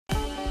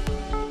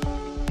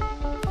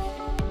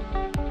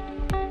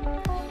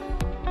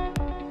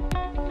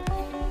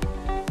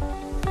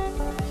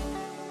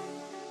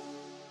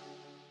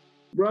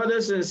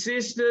Brothers and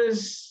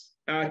sisters,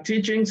 our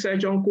teaching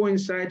session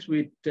coincides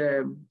with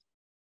the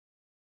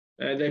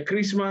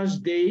Christmas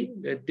day,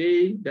 the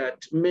day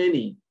that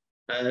many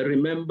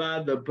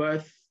remember the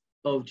birth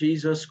of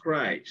Jesus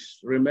Christ,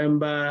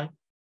 remember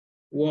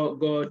what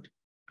God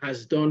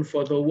has done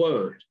for the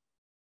world.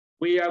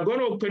 We are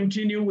going to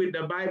continue with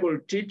the Bible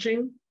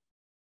teaching.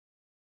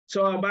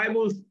 So our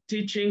Bible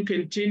teaching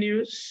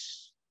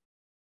continues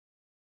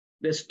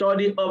the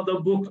study of the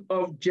book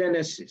of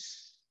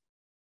Genesis.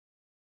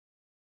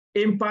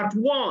 In part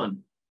 1,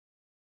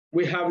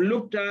 we have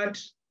looked at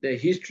the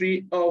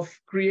history of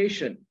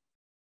creation,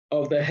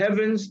 of the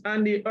heavens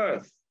and the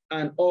earth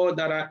and all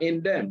that are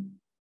in them.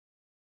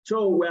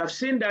 So we have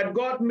seen that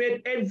God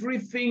made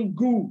everything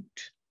good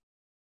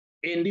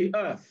in the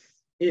earth.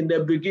 In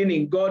the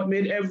beginning, God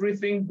made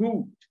everything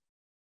good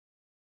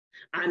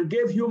and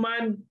gave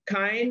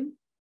humankind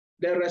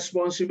the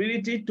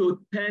responsibility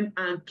to tend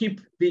and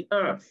keep the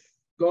earth.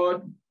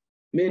 God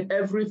made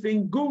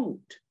everything good.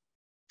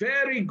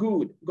 Very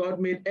good. God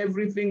made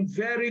everything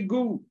very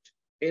good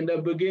in the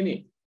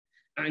beginning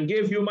and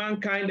gave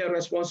humankind the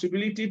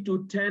responsibility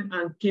to tend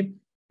and keep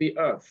the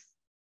earth.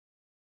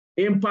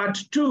 In part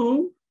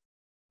 2,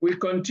 we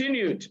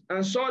continued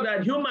and saw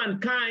that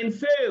humankind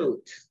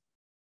failed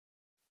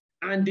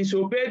and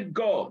disobeyed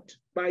God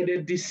by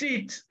the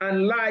deceit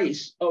and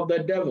lies of the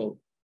devil.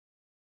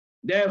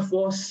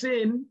 Therefore,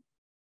 sin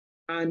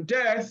and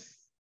death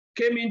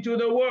came into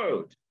the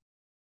world,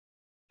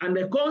 and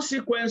the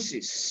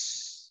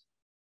consequences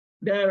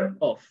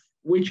thereof,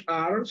 which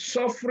are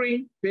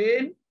suffering,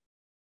 pain,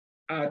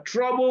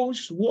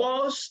 troubles,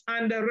 wars,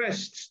 and the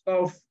rest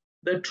of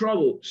the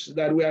troubles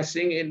that we are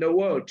seeing in the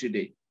world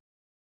today.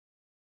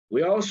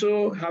 We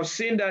also have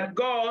seen that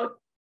God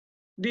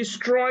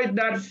destroyed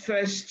that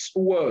first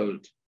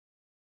world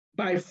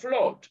by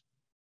flood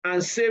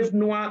and saved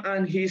Noah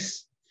and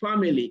his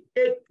family,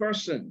 8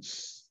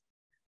 persons,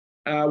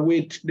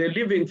 with the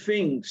living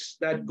things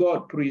that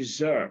God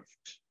preserved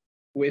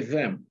with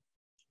them.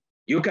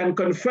 You can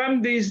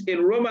confirm this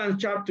in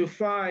Romans chapter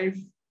 5,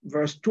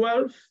 verse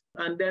 12,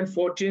 and then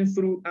 14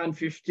 through and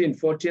 15,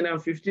 14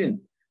 and 15.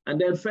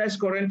 And then 1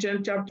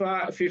 Corinthians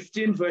chapter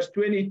 15, verse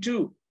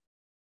 22.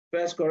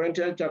 1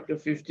 Corinthians chapter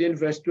 15,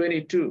 verse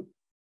 22.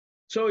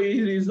 So it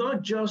is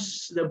not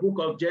just the book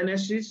of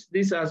Genesis.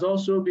 This has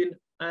also been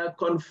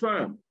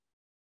confirmed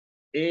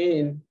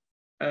in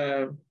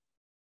the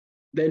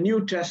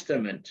New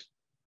Testament.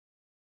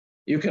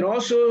 You can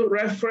also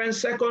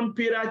reference 2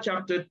 Peter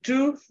chapter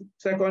 2,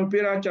 2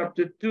 Peter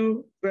chapter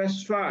 2,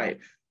 verse 5.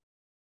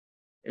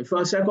 In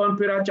fact, 2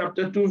 Peter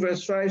chapter 2,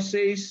 verse 5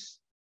 says,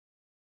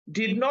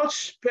 did not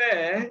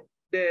spare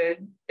the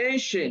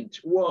ancient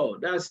world.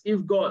 That's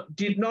if God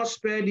did not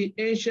spare the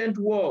ancient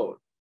world,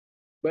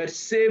 but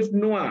saved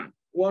Noah,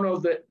 one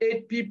of the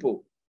 8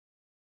 people,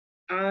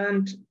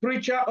 and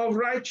preacher of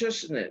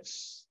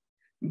righteousness,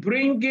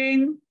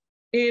 bringing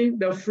in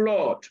the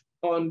flood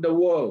on the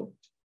world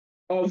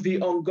of the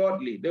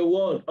ungodly, the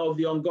world of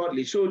the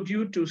ungodly. So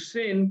due to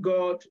sin,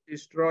 God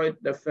destroyed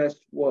the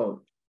first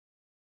world.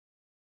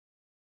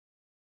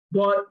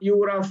 But you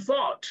would have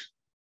thought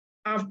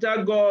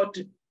after God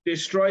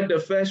destroyed the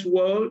first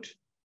world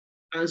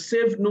and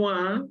saved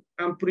Noah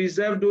and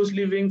preserved those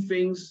living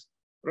things,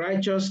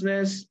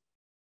 righteousness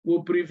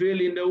will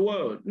prevail in the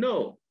world.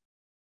 No,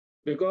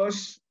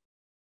 because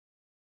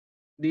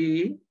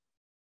the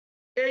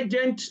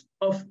agent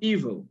of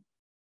evil,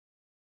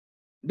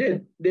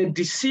 the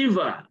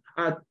deceiver,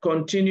 had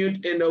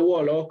continued in the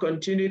world or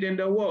continued in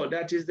the world.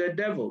 That is the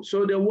devil.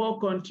 So the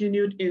world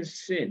continued in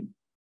sin.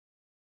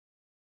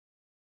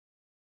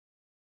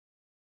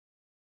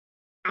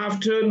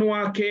 After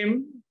Noah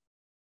came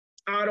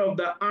out of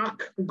the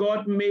ark,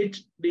 God made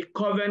the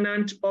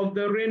covenant of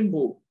the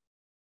rainbow.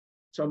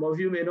 Some of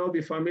you may not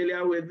be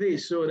familiar with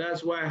this, so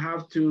that's why I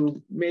have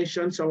to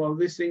mention some of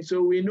these things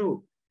so we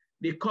know.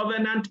 The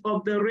covenant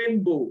of the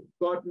rainbow.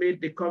 God made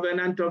the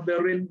covenant of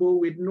the rainbow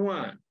with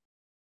Noah.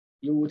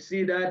 You would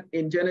see that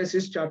in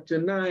Genesis chapter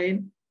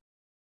 9,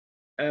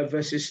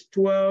 verses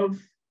 12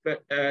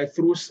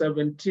 through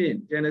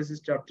 17. Genesis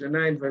chapter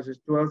 9, verses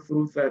 12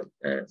 through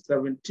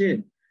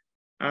 17.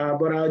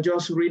 But I'll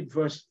just read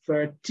verse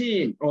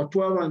 13 or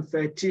 12 and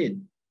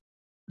 13.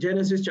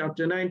 Genesis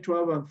chapter 9,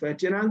 12 and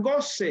 13. And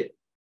God said,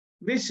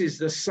 this is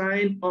the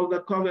sign of the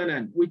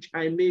covenant which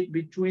I make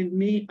between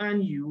me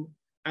and you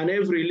and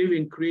every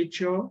living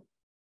creature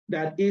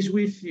that is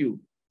with you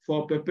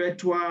for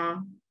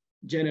perpetual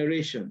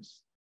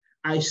generations.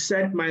 I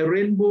set my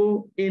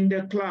rainbow in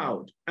the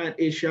cloud, and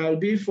it shall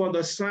be for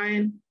the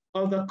sign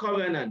of the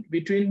covenant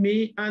between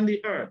me and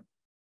the earth.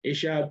 It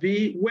shall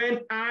be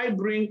when I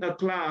bring a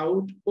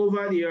cloud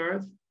over the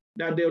earth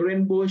that the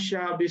rainbow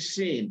shall be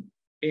seen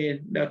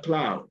in the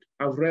cloud.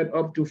 I've read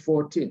up to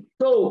 14.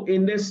 So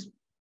in this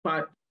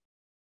part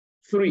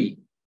 3,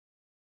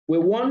 we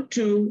want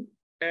to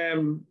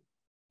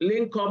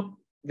link up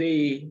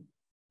the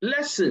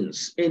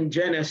lessons in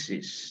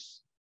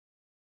Genesis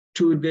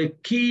to the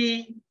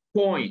key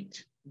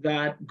point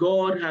that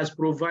God has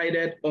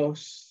provided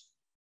us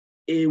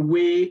a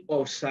way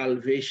of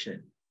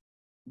salvation.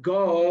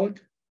 God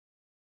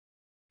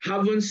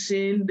haven't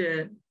seen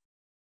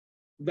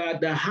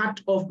that the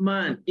heart of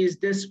man is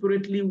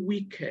desperately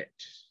wicked,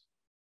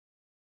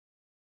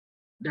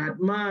 that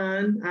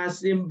man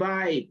has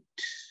imbibed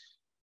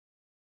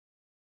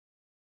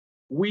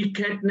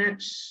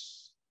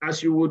wickedness,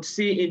 as you would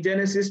see in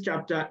Genesis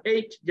chapter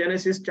 8.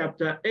 Genesis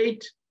chapter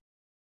 8,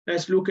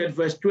 let's look at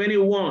verse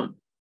 21.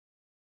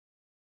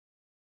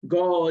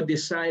 God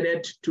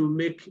decided to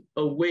make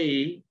a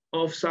way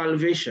of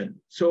salvation.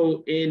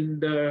 So in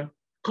the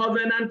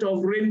covenant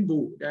of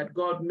rainbow that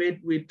God made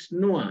with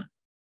Noah,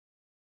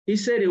 he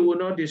said he will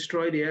not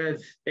destroy the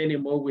earth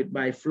anymore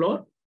by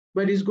flood,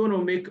 but he's going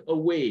to make a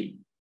way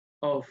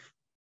of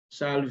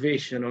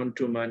salvation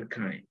unto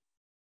mankind.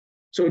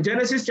 So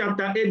Genesis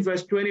chapter 8,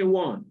 verse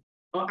 21,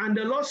 and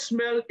the Lord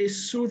smelled a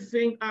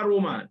soothing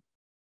aroma.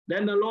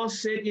 Then the Lord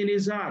said in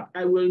his heart,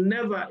 I will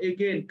never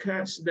again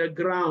curse the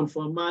ground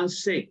for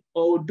man's sake,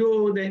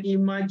 although the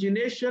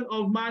imagination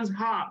of man's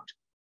heart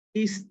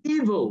is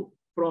evil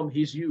from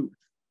his youth.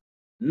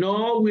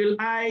 Nor will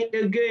I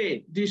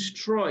again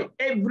destroy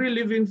every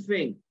living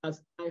thing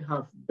as I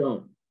have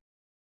done.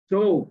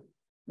 So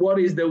what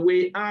is the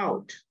way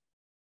out?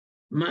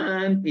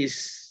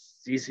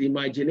 His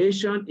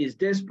imagination is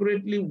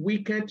desperately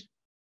wicked.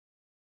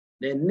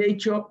 The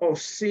nature of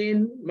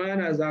sin man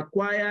has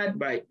acquired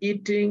by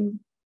eating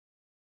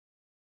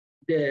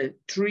the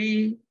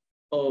tree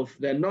of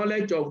the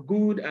knowledge of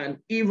good and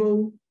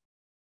evil.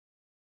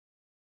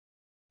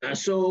 And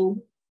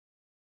so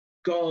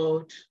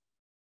God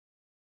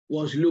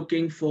was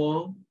looking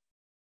for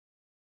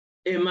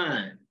a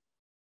man.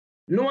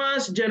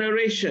 Noah's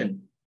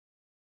generation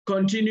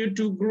continued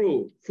to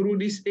grow through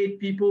these 8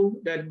 people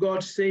that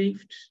God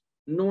saved.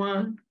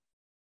 Noah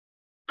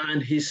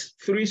and his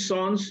 3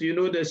 sons, you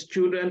know, the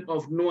children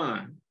of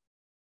Noah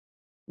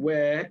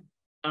were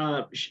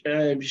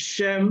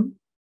Shem,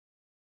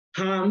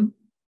 Ham,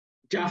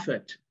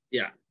 Japheth.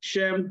 Yeah,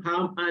 Shem,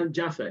 Ham, and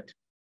Japheth.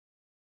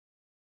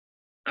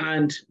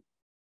 And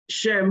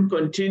Shem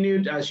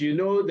continued, as you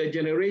know, the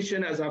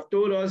generation, as I've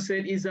told us,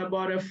 said is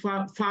about a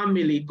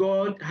family.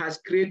 God has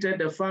created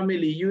a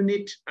family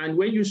unit. And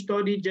when you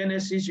study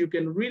Genesis, you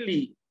can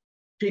really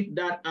pick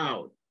that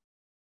out.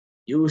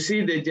 You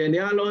see the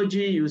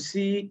genealogy, you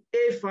see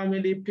a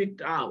family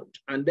picked out,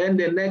 and then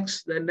the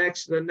next.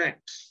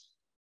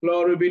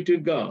 Glory be to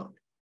God.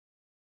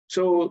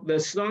 So the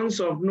sons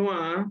of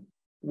Noah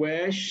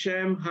were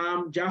Shem,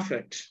 Ham,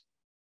 Japheth.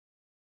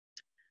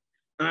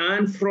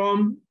 And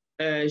from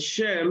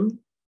Shem,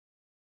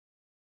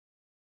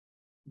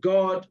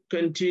 God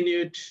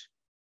continued,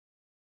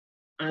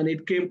 and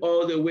it came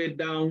all the way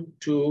down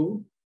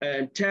to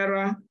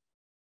Terah,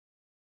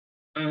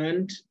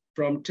 and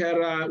from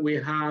Terah we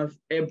have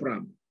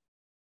Abram.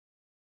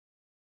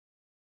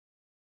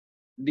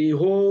 The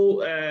whole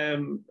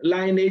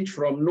lineage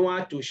from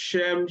Noah to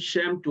Shem,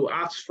 Shem to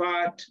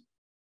Arphaxad,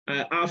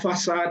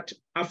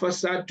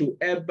 Arphaxad to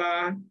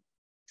Eber,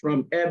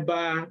 from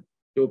Eber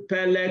to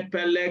Peleg,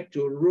 Peleg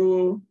to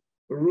Ru,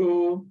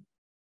 Ru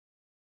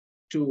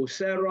to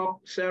Serach,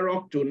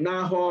 Serach to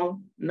Nahor,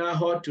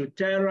 Nahor to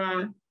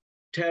Terah,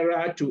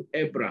 Terah to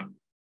Abram.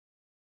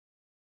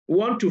 We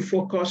want to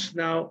focus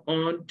now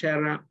on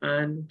Terah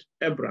and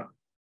Abram.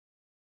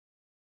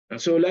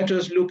 And so let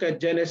us look at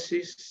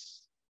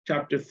Genesis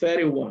chapter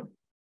 31.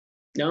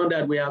 Now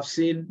that we have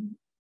seen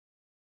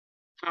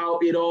how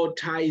it all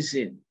ties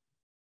in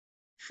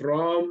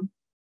from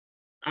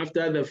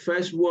after the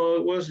first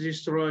world was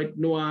destroyed,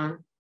 Noah,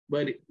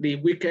 but the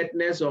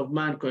wickedness of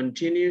man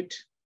continued.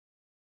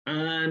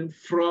 And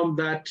from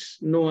that,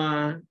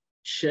 Noah,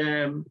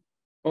 Shem,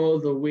 all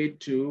the way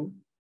to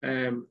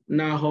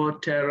Nahor,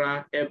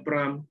 Terah,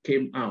 Abram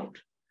came out.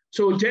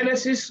 So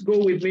Genesis,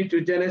 go with me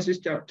to Genesis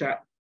chapter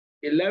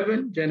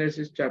 11,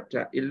 Genesis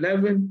chapter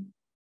 11,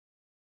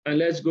 and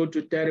let's go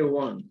to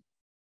 31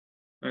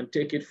 and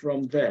take it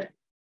from there.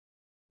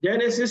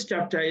 Genesis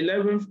chapter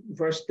 11,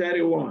 verse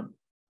 31.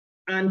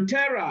 And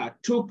Terah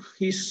took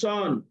his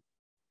son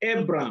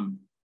Abram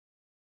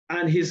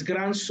and his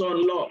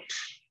grandson Lot,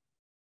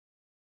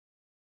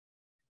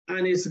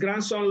 and his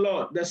grandson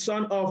Lot, the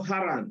son of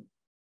Haran,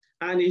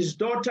 and his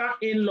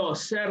daughter-in-law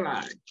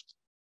Sarai,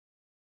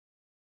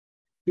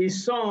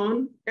 his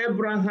son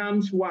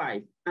Abraham's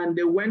wife, and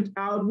they went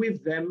out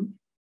with them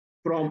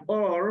from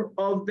Ur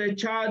of the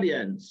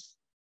Chaldeans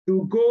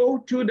to go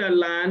to the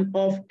land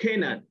of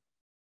Canaan.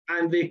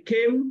 And they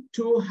came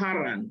to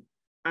Haran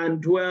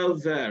and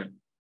dwelt there.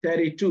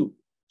 32.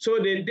 So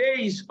the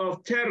days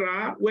of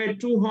Terah were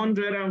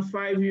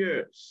 205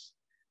 years,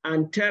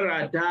 and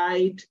Terah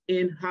died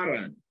in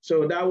Haran.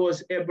 So that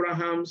was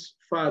Abraham's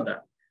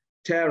father.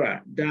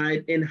 Terah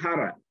died in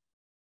Haran.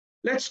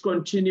 Let's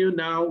continue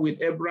now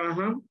with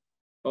Abraham,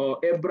 or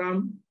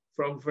Abram,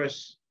 from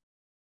verse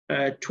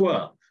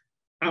 12.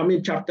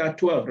 Chapter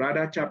 12,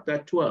 rather, chapter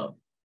 12.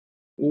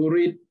 We'll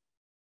read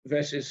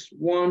verses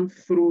 1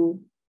 through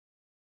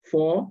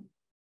 4,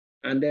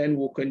 and then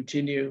we'll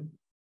continue,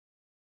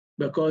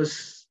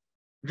 because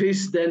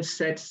this then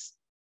sets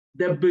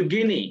the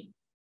beginning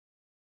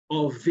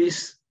of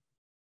this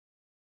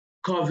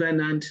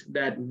covenant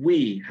that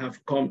we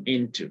have come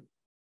into.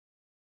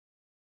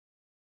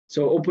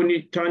 So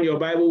turn your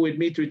Bible with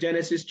me to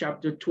Genesis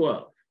chapter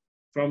 12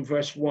 from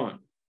verse 1.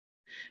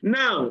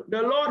 Now,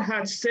 the Lord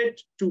had said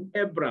to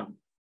Abram,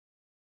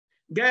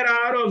 get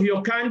out of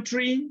your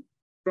country,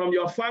 from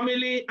your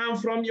family, and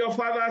from your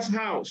father's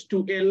house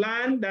to a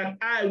land that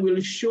I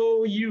will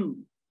show you.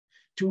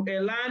 To a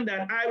land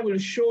that I will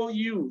show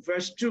you.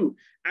 Verse 2,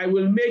 I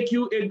will make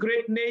you a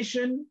great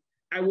nation.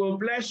 I will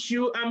bless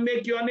you and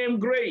make your name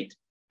great,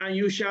 and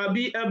you shall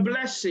be a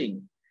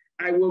blessing.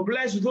 I will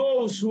bless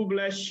those who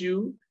bless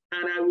you,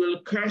 and I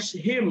will curse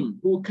him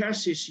who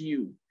curses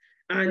you.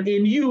 And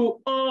in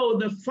you all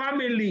the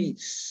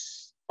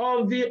families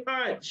of the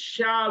earth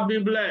shall be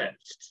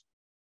blessed.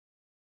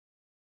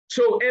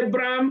 So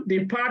Abram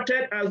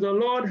departed as the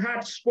Lord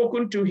had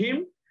spoken to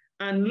him,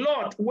 and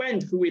Lot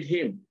went with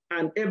him.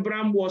 And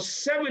Abram was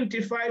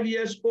 75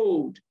 years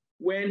old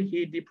when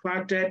he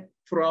departed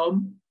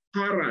from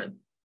Haran.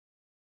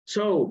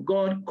 So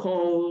God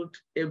called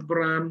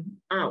Abram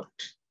out.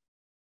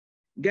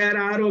 Get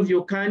out of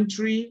your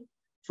country,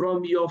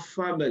 from your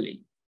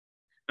family,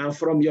 and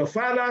from your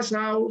father's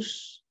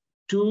house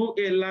to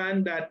a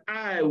land that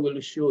I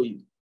will show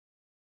you.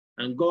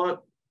 And God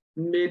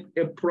made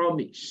a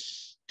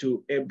promise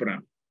to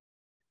Abram.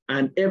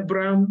 And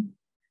Abram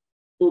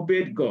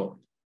obeyed God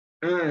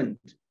and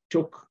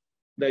took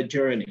the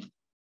journey.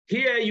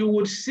 Here you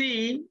would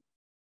see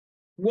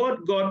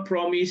what God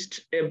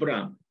promised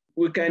Abram.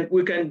 We can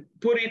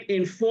put it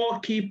in 4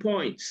 key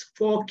points,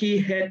 4 key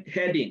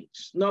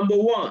headings. Number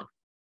 1,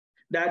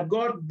 that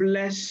God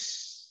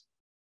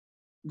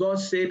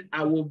said,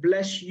 I will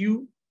bless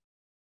you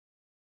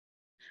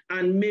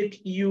and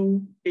make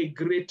you a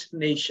great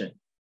nation.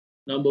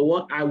 Number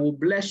 1, I will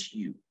bless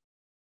you.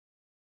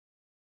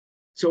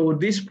 So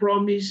this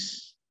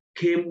promise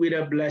came with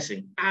a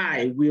blessing.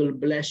 I will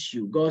bless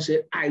you. God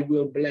said, I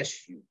will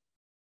bless you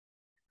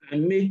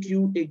and make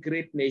you a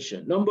great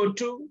nation. Number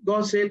 2,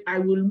 God said, I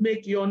will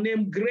make your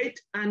name great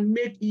and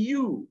make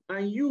you,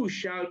 and you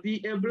shall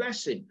be a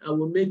blessing. I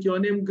will make your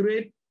name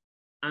great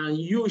and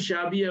you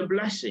shall be a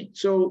blessing.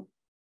 So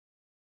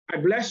I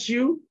bless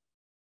you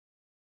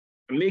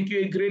and make you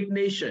a great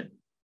nation.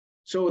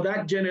 So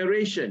that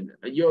generation,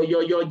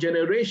 your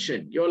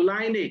generation, your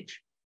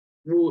lineage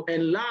will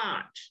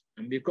enlarge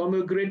and become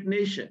a great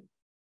nation.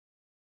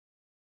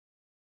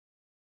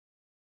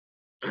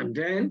 And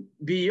then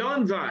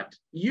beyond that,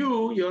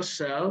 you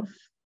yourself,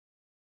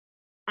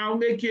 I'll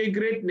make you a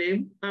great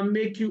name and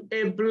make you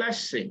a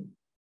blessing.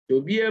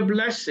 To be a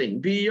blessing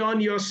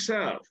beyond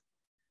yourself,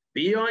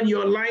 beyond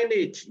your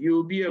lineage,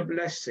 you'll be a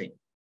blessing.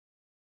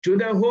 To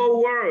the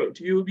whole world,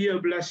 you'll be a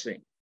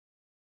blessing.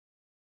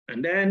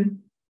 And then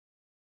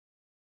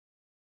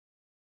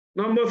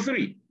number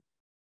 3,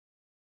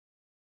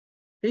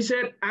 he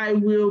said, I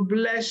will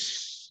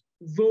bless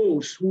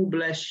those who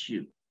bless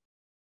you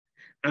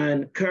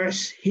and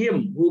curse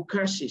him who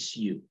curses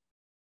you.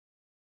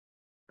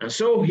 And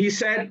so he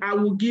said, I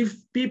will give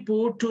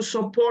people to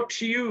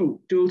support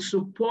you, to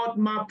support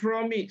my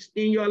promise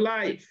in your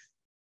life.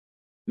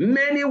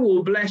 Many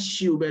will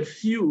bless you, but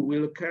few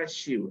will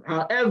curse you.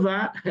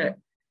 However,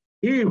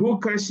 he who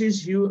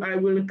curses you, I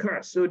will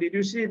curse. So did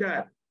you see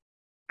that?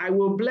 I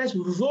will bless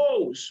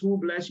those who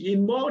bless you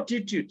in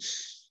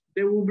multitudes.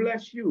 They will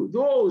bless you.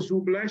 Those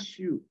who bless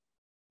you,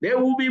 there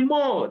will be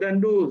more than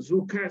those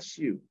who curse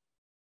you.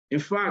 In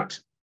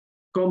fact,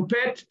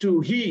 compared to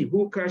he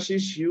who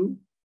curses you,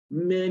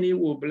 many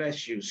will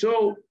bless you.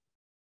 So,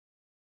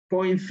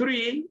 point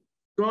 3,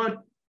 God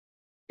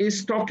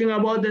is talking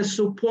about the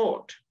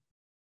support.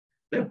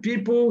 The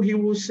people he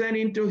will send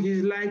into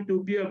his life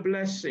to be a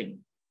blessing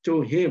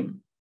to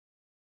him.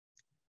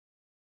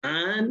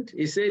 And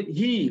he said,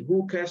 he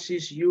who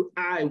curses you,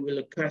 I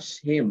will curse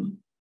him.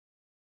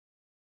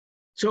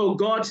 So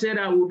God said,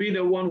 I will be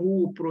the one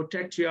who will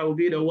protect you. I will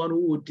be the one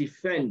who will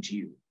defend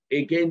you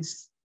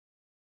against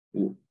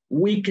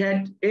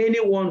wicked,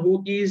 anyone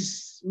who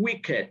is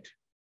wicked.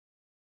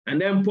 And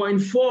then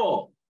point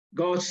 4,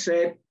 God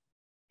said,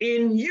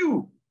 in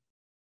you,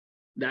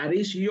 that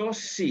is your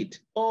seed,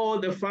 all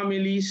the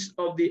families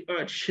of the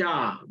earth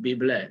shall be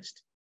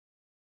blessed.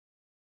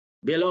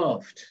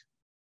 Beloved,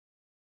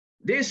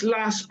 this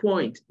last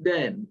point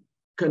then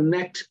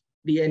connects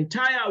the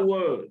entire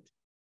world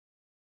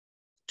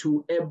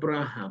to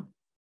Abraham.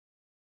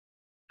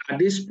 At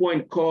this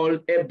point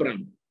called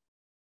Abram.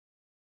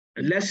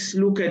 And let's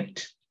look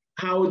at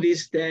how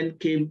this then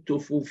came to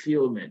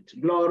fulfillment.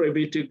 Glory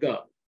be to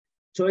God.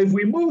 So if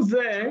we move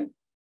there,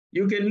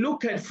 you can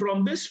look at,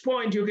 from this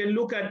point, you can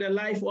look at the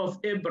life of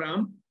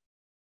Abram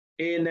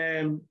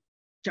in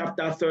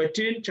chapter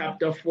 13,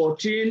 chapter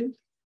 14,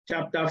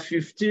 chapter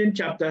 15,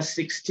 chapter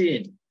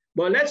 16.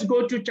 But let's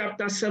go to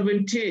chapter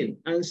 17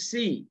 and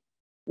see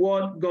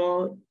what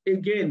God,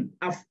 again,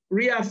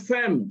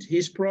 reaffirmed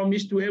his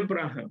promise to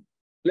Abraham.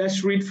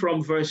 Let's read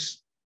from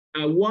verse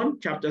 1,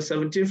 chapter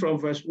 17, from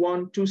verse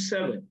 1 to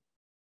 7.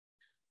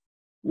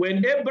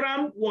 When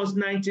Abram was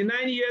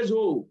 99 years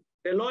old,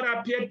 the Lord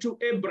appeared to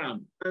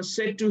Abram and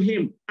said to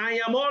him, I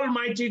am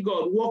Almighty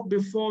God, walk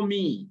before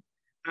me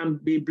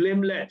and be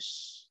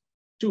blameless.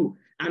 2,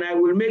 and I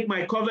will make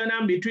my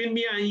covenant between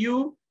me and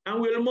you and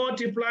will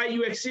multiply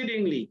you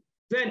exceedingly.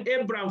 Then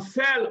Abram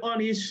fell on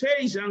his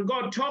face and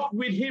God talked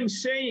with him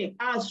saying,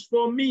 as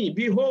for me,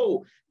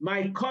 behold,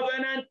 my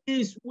covenant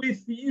is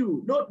with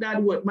you. Note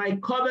that word, my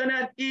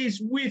covenant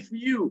is with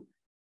you.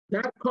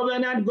 That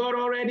covenant God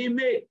already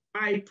made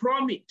by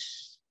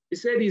promise. He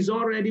said he's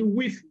already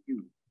with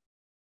you.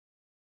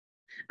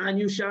 And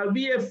you shall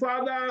be a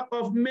father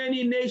of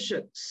many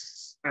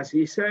nations, as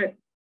he said.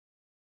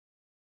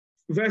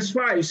 Verse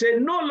 5, he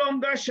said, no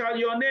longer shall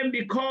your name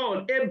be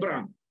called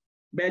Abram,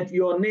 but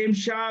your name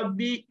shall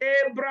be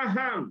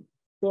Abraham,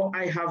 for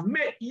I have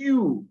made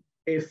you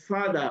a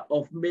father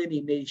of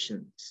many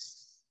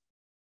nations.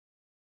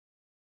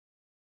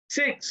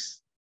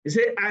 6, he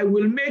said, I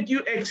will make you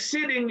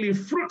exceedingly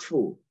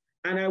fruitful,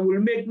 and I will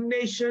make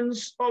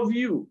nations of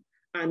you,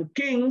 and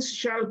kings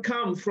shall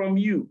come from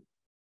you,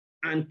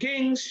 and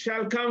kings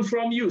shall come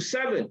from you.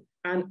 7,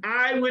 and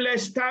I will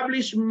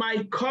establish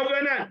my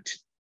covenant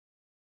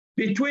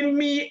between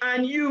me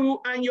and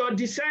you and your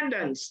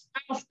descendants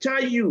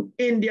after you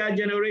in their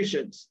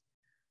generations,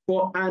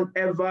 for an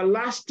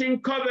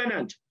everlasting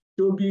covenant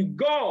to be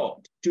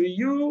God to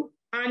you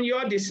and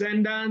your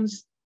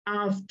descendants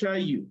after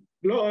you.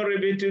 Glory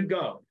be to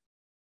God.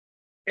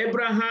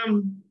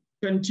 Abraham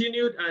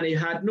continued and he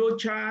had no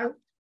child.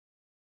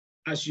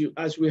 As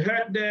we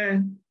heard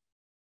there,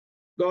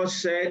 God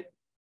said,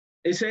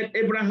 he said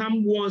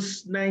Abraham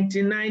was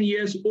 99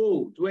 years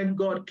old when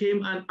God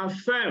came and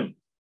affirmed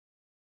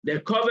the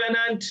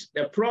covenant,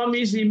 the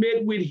promise he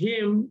made with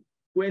him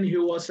when he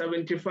was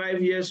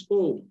 75 years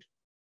old.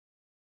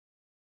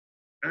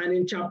 And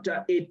in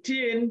chapter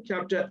 18,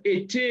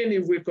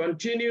 if we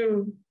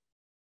continue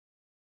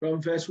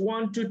from verse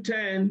 1 to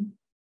 10,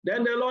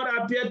 then the Lord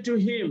appeared to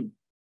him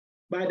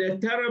by the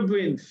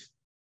terebinth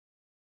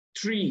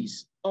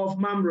trees of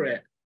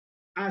Mamre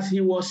as he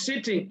was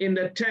sitting in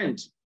the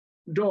tent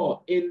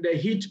door in the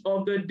heat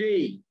of the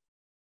day.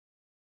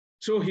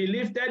 So he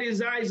lifted his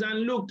eyes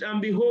and looked,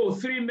 and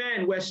behold, 3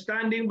 men were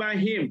standing by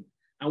him.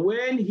 And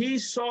when he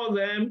saw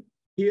them,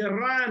 he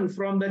ran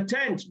from the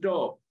tent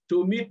door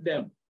to meet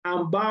them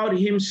and bowed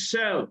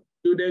himself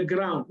to the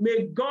ground.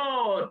 May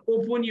God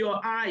open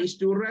your eyes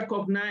to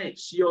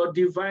recognize your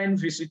divine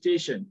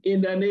visitation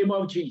in the name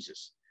of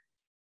Jesus.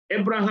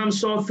 Abraham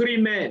saw 3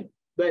 men,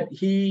 but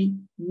he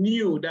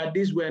knew that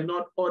these were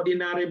not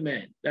ordinary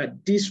men,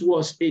 that this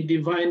was a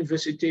divine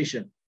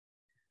visitation.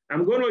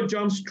 I'm going to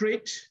jump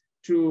straight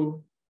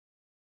to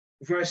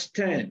verse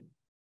 10.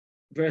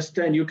 Verse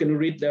 10, you can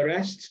read the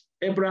rest.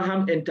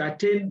 Abraham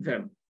entertained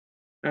them.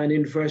 And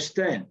in verse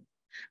 10,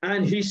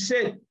 and he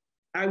said,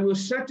 I will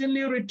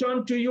certainly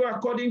return to you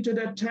according to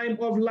the time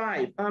of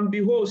life. And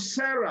behold,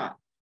 Sarah,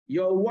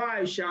 your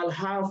wife, shall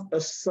have a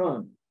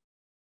son.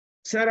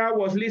 Sarah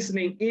was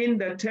listening in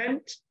the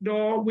tent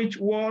door, which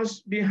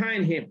was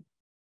behind him.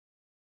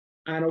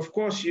 And of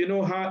course, you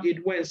know how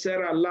it went.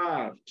 Sarah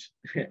laughed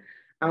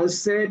and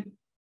said,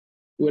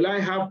 will I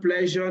have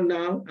pleasure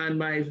now? And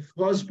my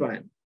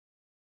husband,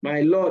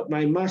 my Lord,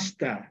 my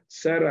master,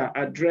 Sarah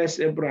addressed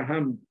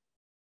Abraham,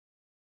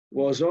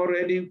 was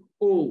already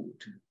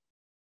old.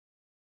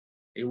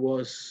 He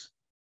was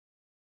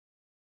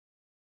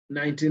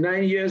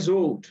 99 years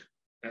old,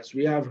 as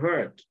we have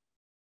heard.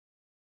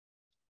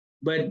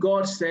 But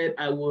God said,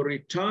 I will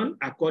return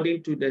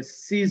according to the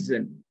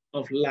season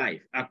of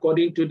life,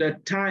 according to the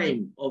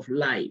time of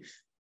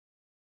life.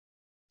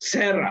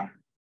 Sarah,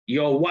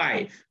 your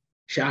wife,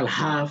 shall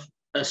have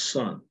a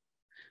son.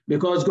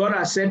 Because God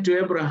has said to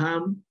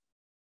Abraham,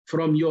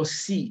 from your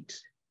seed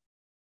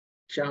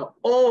shall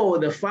all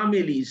the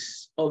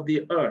families of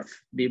the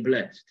earth be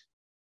blessed.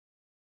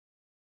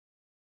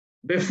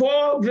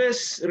 Before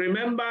this,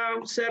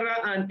 remember, Sarah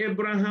and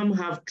Abraham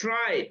have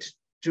tried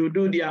to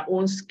do their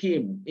own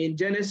scheme. In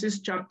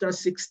Genesis chapter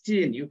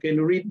 16, you can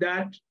read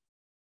that,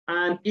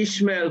 and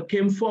Ishmael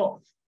came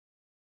forth.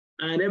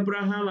 And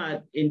Abraham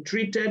had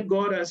entreated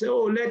God and said,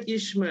 oh, let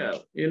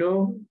Ishmael,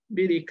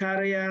 be the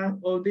carrier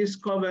of this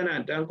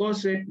covenant. And God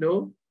said,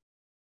 no,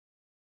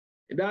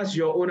 that's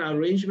your own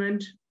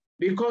arrangement.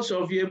 Because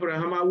of you,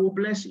 Abraham, I will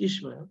bless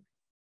Ishmael.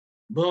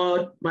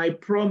 But my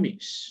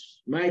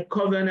promise, my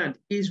covenant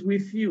is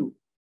with you.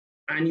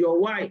 And your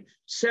wife,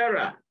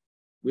 Sarah,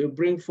 will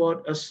bring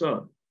forth a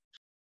son.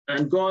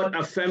 And God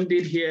affirmed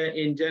it here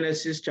in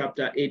Genesis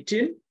chapter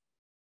 18.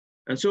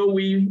 And so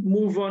we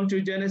move on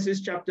to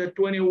Genesis chapter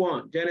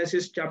 21.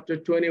 Genesis chapter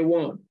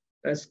 21.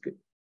 Let's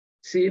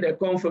see the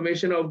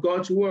confirmation of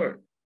God's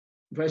word.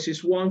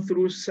 Verses 1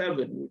 through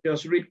 7. We'll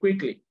just read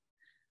quickly.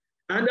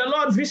 And the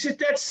Lord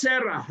visited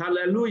Sarah.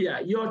 Hallelujah.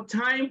 Your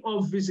time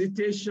of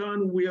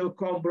visitation will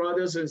come,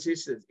 brothers and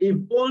sisters. If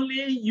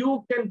only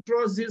you can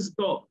trust this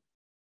God.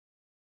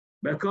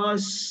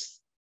 Because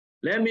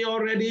let me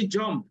already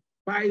jump.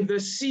 By the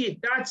seed,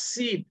 that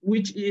seed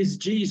which is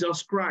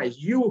Jesus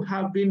Christ, you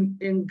have been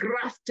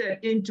engrafted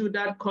into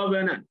that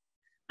covenant,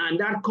 and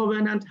that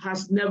covenant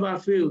has never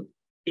failed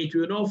It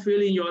will not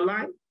fail in your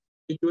life.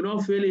 It will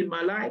not fail in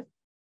my life.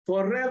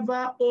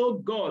 Forever, oh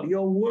God,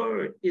 your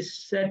word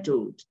is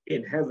settled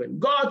in heaven.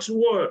 God's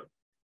word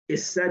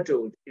is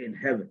settled in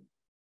heaven.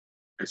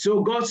 And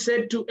so God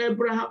said to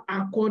Abraham,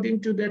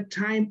 according to the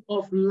time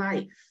of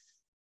life,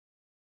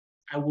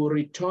 I will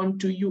return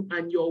to you,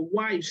 and your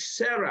wife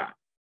Sarah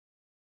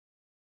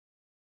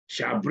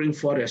shall bring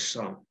forth a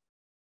son.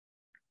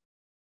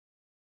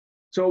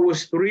 So we'll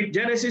read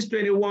Genesis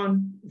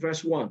 21,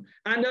 verse 1.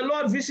 And the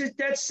Lord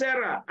visited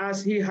Sarah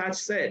as he had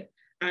said,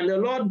 and the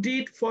Lord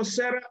did for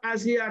Sarah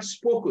as he had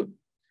spoken.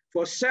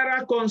 For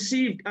Sarah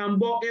conceived and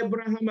bore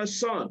Abraham a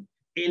son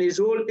in his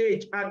old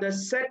age at the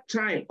set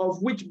time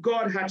of which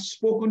God had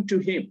spoken to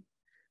him.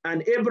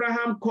 And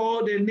Abraham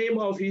called the name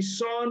of his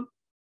son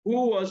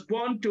who was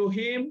born to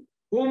him,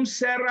 whom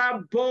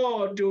Sarah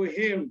bore to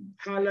him.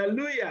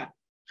 Hallelujah.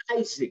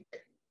 Isaac.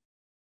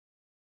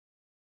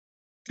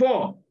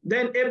 4.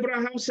 Then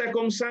Abraham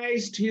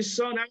circumcised his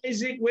son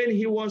Isaac when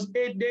he was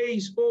 8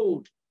 days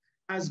old,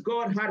 as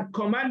God had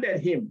commanded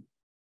him.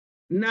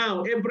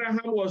 Now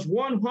Abraham was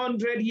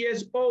 100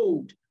 years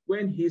old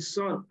when his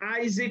son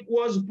Isaac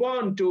was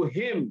born to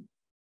him.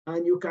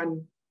 And you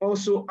can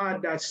also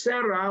add that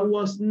Sarah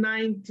was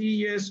 90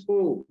 years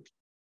old.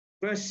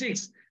 Verse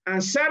 6.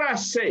 And Sarah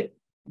said,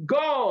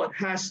 God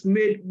has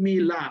made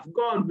me laugh.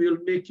 God will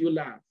make you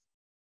laugh.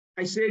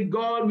 I say,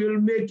 God will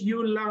make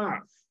you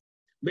laugh,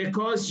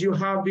 because you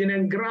have been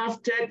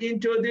engrafted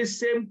into this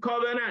same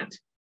covenant.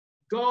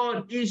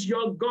 God is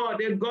your God.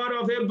 The God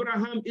of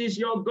Abraham is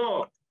your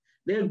God.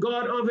 The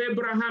God of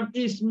Abraham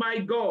is my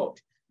God.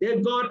 The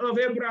God of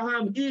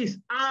Abraham is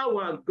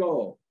our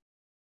God.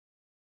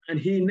 And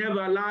he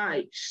never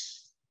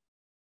lies.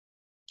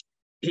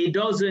 He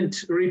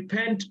doesn't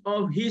repent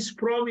of his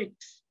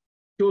promise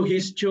to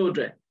his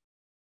children.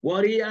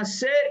 What he has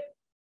said,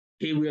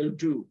 he will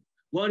do.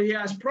 What he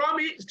has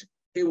promised,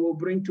 he will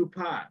bring to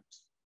pass.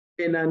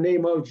 In the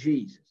name of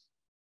Jesus.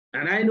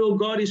 And I know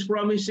God is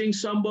promising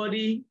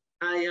somebody,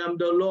 I am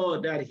the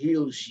Lord that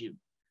heals you.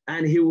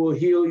 And he will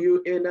heal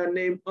you in the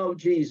name of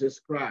Jesus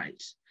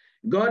Christ.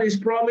 God is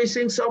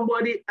promising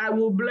somebody, I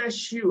will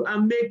bless you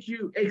and make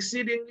you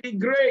exceedingly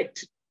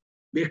great,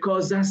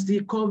 because that's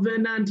the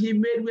covenant he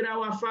made with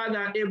our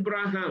father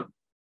Abraham.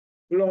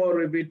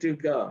 Glory be to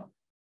God.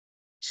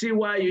 See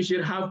why you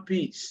should have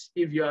peace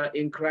if you are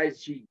in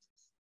Christ Jesus.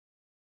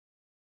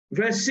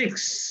 Verse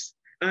 6.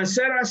 And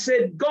Sarah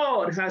said,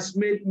 God has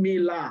made me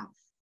laugh,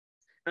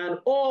 and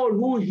all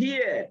who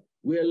hear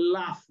will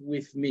laugh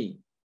with me.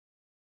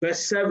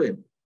 Verse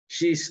 7,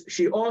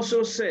 she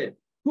also said,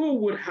 who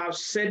would have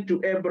said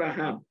to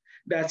Abraham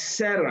that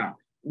Sarah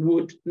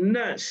would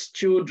nurse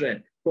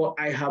children? For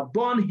I have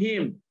borne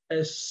him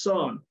a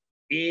son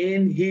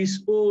in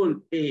his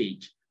old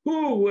age.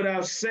 Who would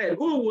have said,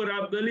 who would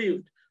have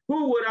believed,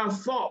 who would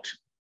have thought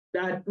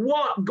that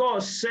what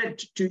God said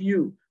to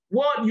you,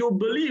 what you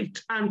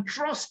believed and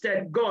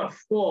trusted God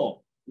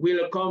for,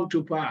 will come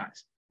to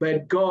pass?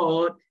 But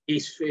God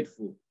is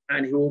faithful,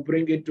 and he will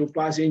bring it to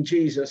pass in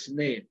Jesus'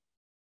 name.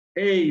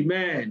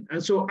 Amen.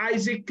 And so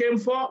Isaac came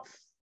forth.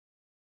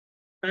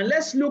 And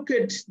let's look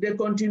at the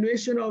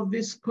continuation of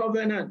this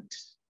covenant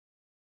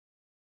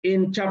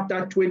in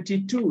chapter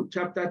 22,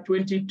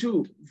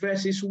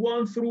 verses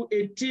 1 through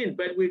 18.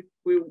 But we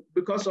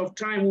because of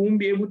time, we won't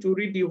be able to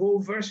read the whole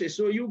verses.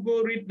 So you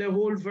go read the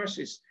whole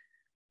verses.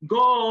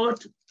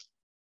 God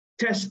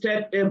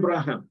tested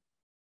Abraham.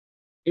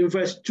 In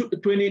verse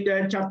 20,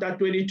 chapter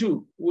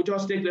 22, we'll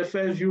just take the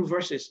first few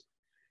verses.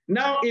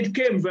 Now it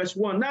came, verse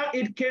 1, now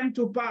it came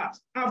to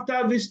pass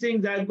after this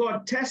thing that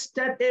God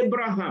tested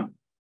Abraham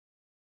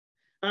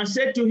and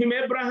said to him,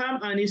 Abraham,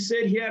 and he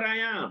said, here I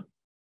am.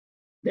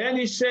 Then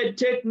he said,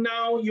 take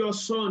now your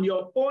son,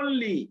 your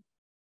only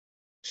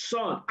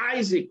son,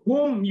 Isaac,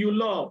 whom you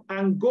love,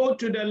 and go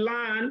to the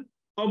land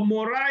of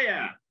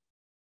Moriah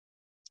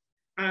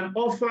and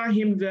offer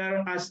him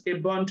there as a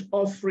burnt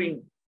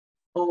offering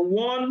on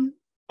one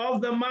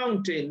of the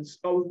mountains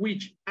of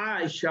which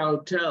I shall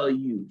tell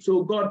you.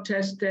 So God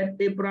tested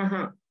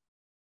Abraham,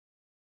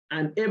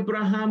 and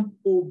Abraham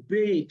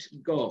obeyed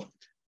God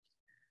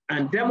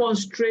and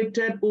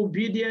demonstrated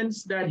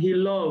obedience that he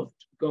loved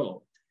God.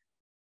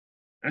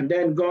 And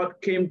then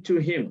God came to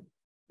him.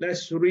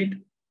 Let's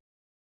read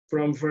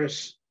from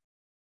verse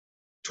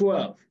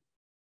 12.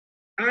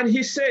 And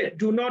he said,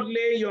 do not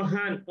lay your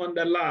hand on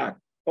the lad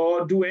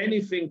or do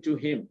anything to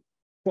him.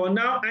 For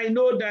now I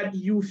know that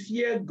you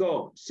fear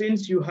God,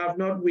 since you have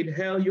not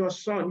withheld your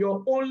son,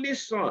 your only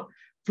son,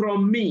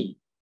 from me.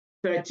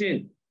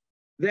 13.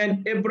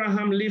 Then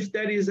Abraham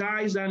lifted his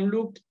eyes and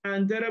looked,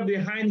 and there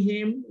behind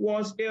him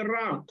was a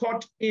ram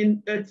caught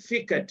in a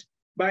thicket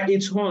by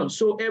its horn.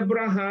 So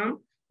Abraham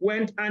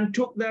went and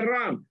took the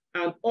ram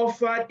and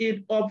offered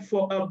it up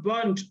for a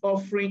burnt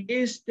offering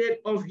instead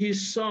of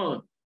his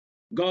son.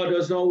 God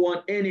does not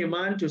want any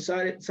man to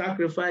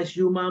sacrifice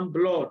human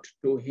blood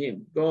to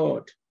him.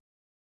 God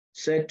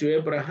said to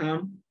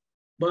Abraham,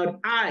 but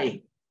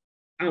I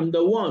am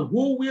the one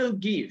who will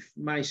give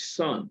my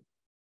son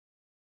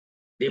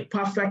the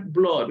perfect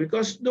blood,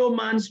 because no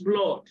man's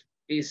blood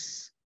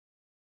is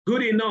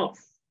good enough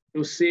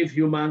to save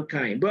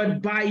humankind.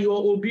 But by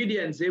your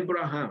obedience,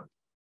 Abraham,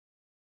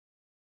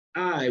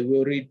 I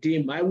will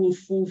redeem, I will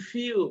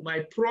fulfill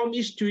my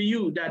promise to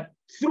you that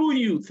through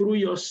you, through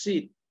your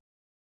seed,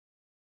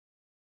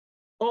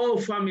 all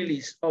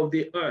families of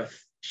the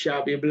earth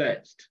shall be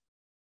blessed.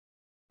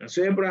 And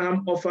so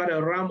Abraham offered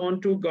a ram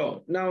unto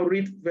God. Now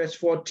read verse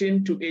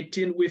 14 to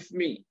 18 with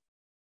me.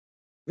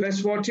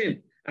 Verse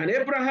 14, and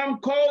Abraham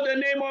called the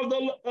name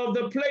of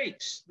the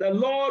place, the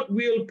Lord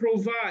will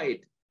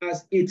provide,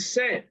 as it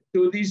said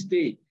to this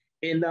day,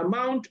 in the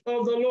mount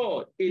of the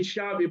Lord it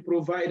shall be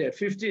provided.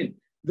 15,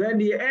 then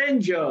the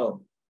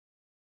angel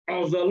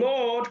of the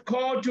Lord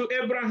called to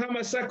Abraham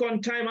a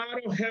second time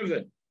out of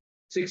heaven.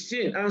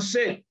 16, and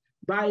said,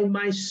 by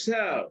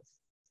myself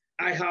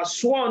I have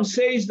sworn,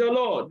 says the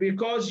Lord,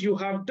 because you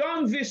have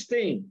done this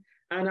thing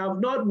and have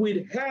not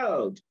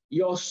withheld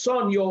your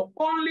son, your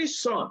only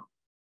son.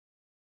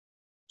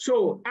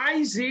 So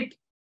Isaac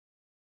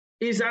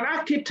is an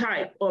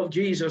archetype of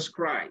Jesus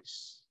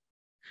Christ.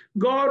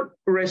 God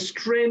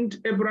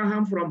restrained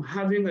Abraham from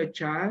having a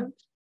child,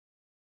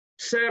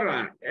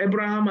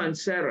 Abraham and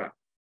Sarah,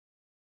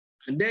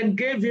 and then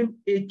gave him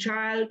a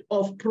child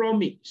of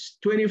promise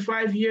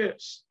 25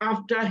 years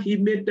after he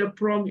made the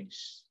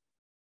promise,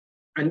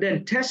 and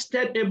then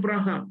tested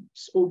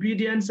Abraham's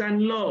obedience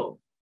and love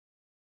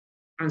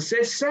and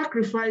said,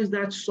 sacrifice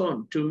that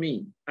son to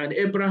me. And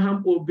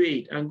Abraham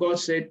obeyed, and God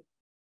said,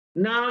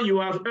 now you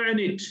have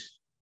earned it.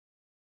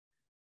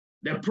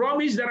 The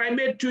promise that I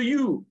made to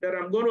you, that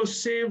I'm going to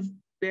save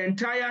the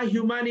entire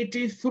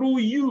humanity through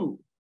you,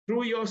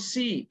 through your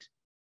seed,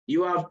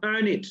 you have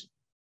earned it.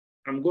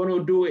 I'm going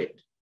to do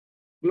it.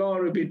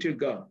 Glory be to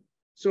God.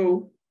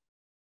 So,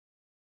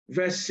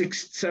 verse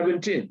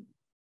 17,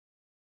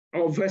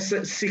 or verse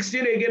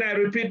 16 again, I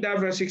repeat that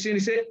verse 16, he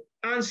said,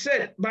 and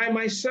said, by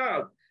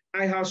myself,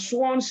 I have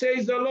sworn,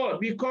 says the Lord,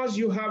 because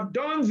you have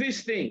done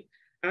this thing,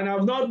 and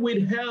have not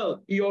withheld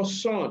your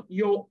son,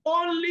 your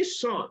only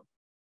son.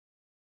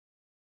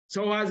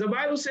 So as the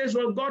Bible says,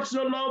 well, God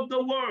so loved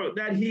the world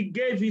that he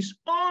gave his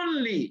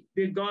only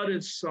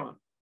begotten son.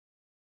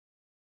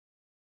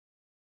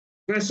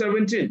 Verse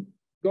 17,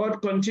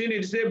 God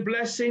continued to say,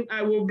 blessing,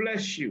 I will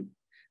bless you,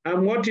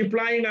 and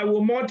multiplying, I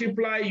will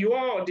multiply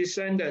your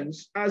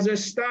descendants as the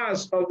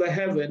stars of the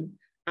heaven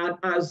and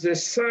as the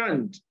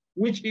sand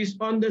which is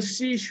on the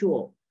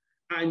seashore,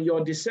 and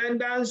your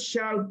descendants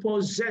shall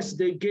possess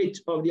the gate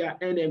of their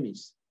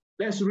enemies.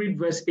 Let's read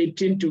verse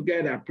 18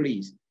 together,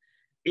 please.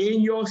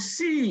 In your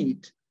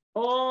seed,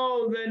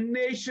 all the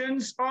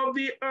nations of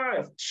the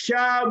earth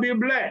shall be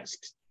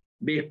blessed,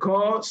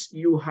 because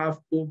you have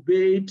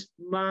obeyed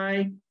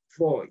my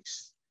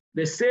voice.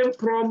 The same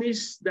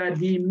promise that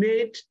he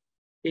made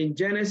in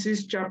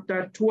Genesis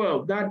chapter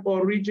 12, that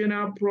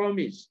original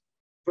promise,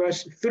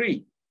 verse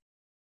 3.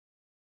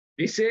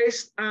 He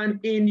says, and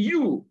in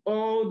you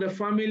all the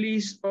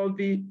families of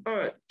the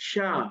earth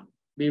shall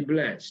be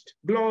blessed.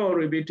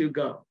 Glory be to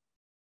God.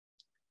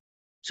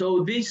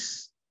 So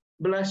this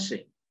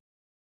blessing,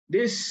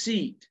 this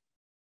seed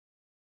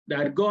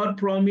that God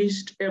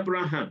promised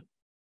Abraham,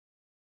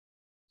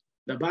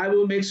 the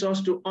Bible makes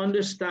us to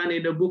understand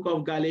in the book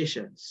of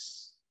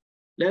Galatians.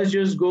 Let's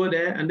just go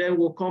there and then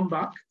we'll come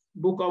back.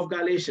 Book of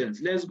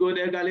Galatians. Let's go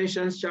there,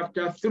 Galatians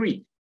chapter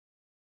 3.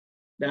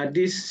 That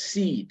this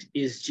seed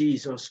is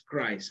Jesus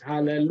Christ.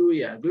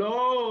 Hallelujah.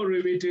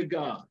 Glory be to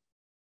God.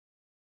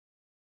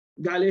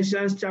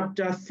 Galatians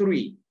chapter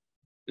 3.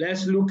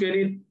 Let's look at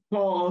it.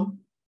 Paul,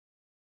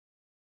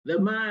 the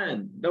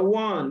man, the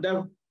one,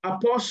 the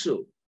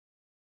apostle,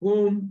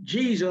 whom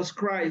Jesus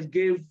Christ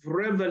gave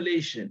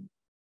revelation,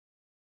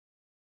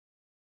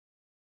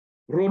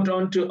 wrote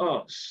unto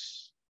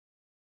us.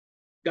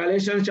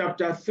 Galatians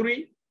chapter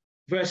 3,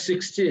 verse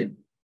 16.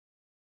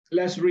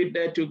 Let's read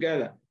that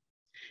together.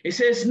 It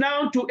says,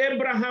 now to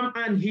Abraham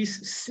and his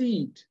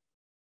seed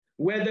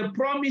were the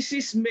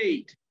promises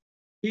made.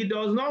 He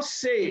does not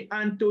say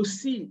unto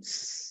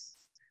seeds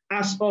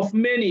as of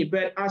many,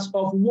 but as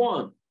of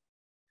one,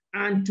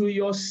 and to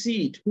your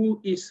seed, who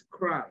is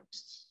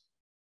Christ.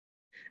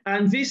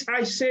 And this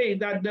I say,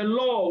 that the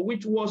law,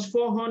 which was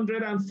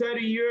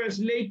 430 years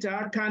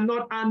later,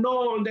 cannot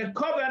annul the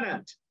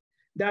covenant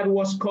that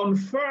was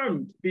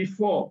confirmed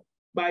before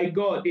by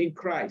God in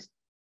Christ,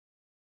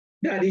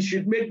 that he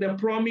should make the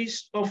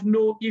promise of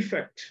no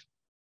effect.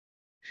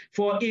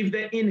 For if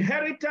the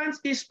inheritance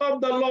is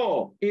of the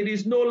law, it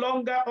is no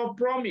longer of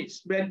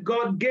promise, but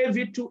God gave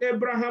it to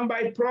Abraham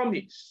by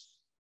promise.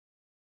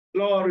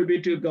 Glory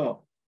be to God.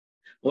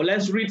 Well,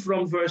 let's read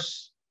from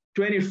verse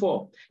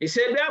 24. It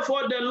said,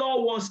 therefore the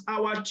law was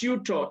our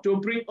tutor to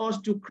bring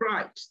us to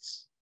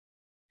Christ,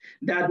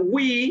 that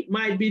we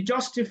might be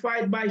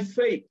justified by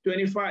faith.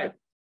 25.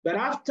 But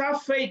after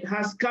faith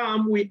has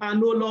come, we are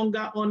no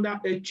longer under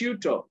a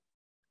tutor.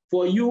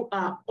 For you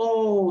are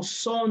all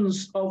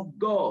sons of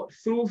God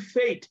through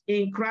faith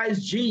in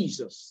Christ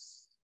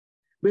Jesus.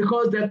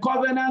 Because the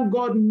covenant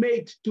God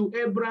made to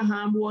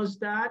Abraham was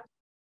that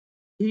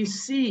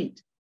his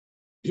seed,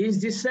 his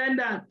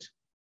descendant,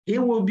 He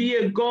will be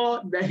a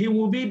God, that he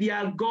will be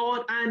their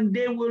God, and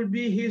they will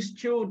be his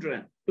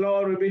children.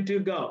 Glory be to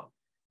God.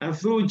 And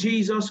through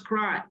Jesus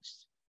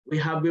Christ, we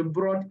have been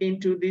brought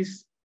into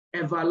this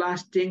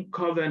everlasting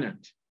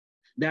covenant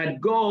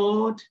that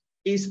God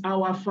is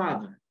our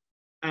Father,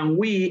 and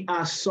we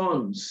are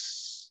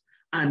sons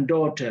and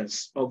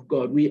daughters of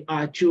God. We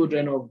are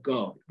children of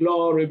God.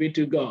 Glory be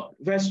to God.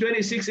 Verse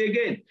 26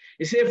 again,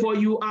 it says, for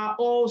you are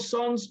all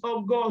sons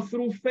of God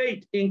through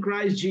faith in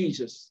Christ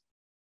Jesus.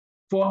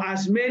 For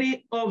as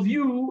many of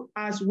you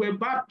as were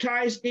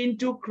baptized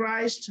into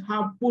Christ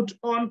have put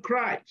on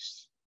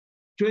Christ.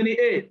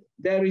 28,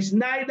 there is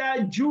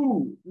neither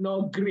Jew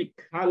nor Greek.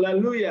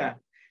 Hallelujah.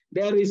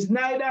 There is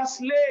neither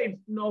slave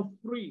nor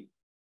free.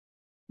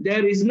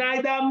 There is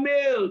neither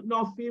male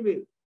nor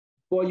female,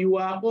 for you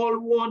are all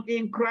one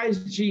in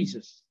Christ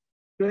Jesus.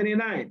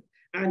 29,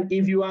 and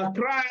if you are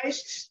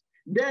Christ,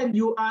 then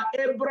you are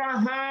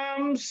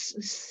Abraham's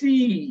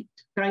seed.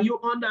 Can you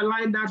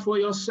underline that for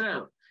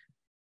yourself?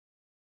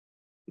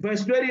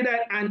 Verse 29,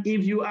 and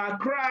if you are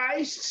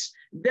Christ,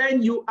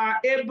 then you are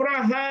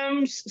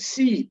Abraham's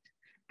seed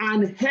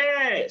and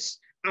heirs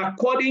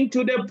according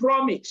to the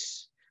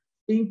promise.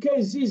 In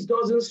case this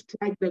doesn't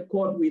strike the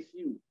chord with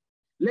you,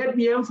 let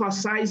me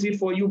emphasize it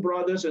for you,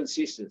 brothers and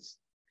sisters.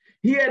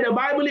 Here, the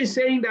Bible is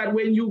saying that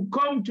when you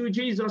come to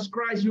Jesus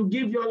Christ, you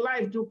give your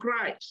life to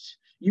Christ,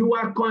 you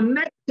are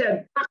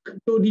connected back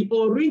to the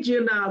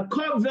original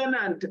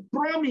covenant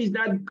promise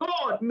that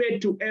God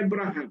made to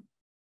Abraham.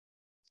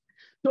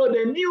 So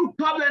the new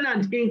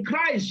covenant in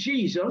Christ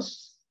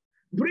Jesus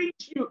brings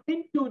you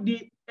into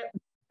the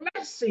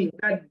blessing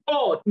that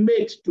God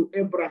made to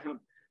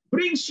Abraham,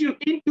 brings you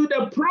into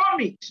the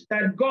promise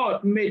that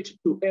God made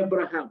to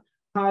Abraham.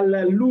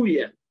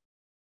 Hallelujah.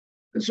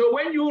 So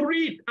when you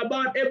read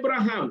about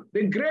Abraham,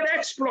 the great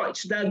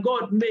exploits that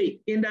God made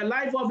in the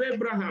life of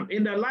Abraham,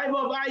 in the life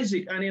of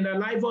Isaac, and in the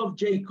life of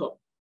Jacob,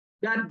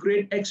 that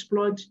great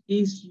exploit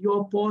is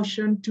your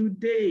portion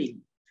today.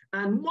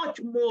 And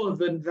much more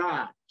than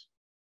that,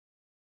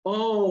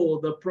 all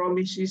the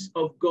promises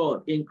of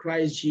God in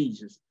Christ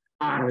Jesus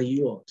are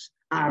yours,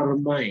 are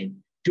mine.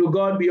 To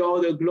God be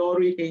all the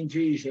glory in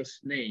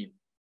Jesus' name.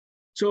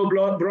 So,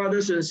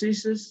 brothers and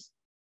sisters,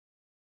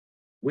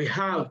 we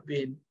have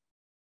been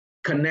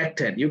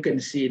connected. You can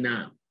see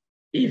now,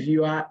 if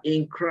you are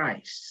in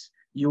Christ,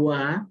 you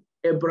are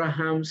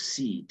Abraham's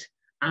seed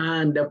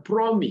and the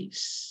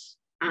promise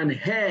and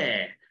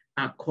heir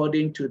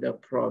according to the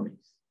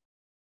promise.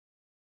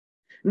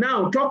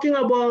 Now, talking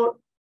about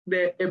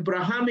the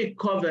Abrahamic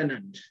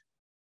covenant,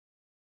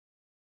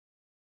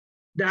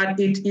 that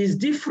it is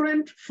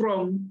different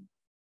from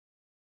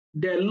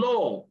the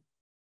law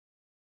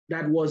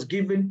that was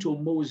given to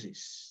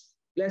Moses.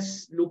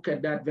 Let's look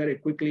at that very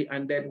quickly,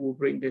 and then we'll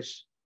bring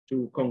this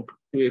to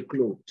a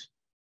close.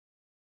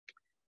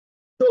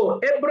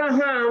 So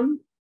Abraham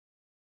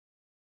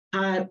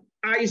had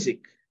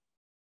Isaac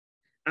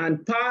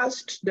and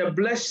passed the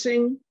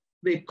blessing,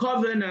 the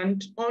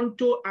covenant,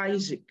 onto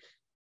Isaac.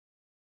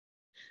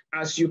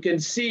 As you can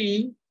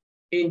see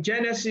in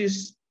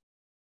Genesis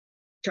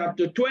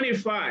chapter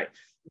 25,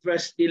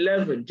 verse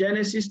 11.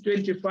 Genesis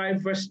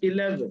 25, verse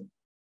 11.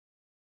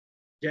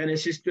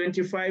 Genesis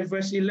 25,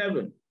 verse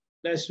 11.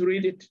 Let's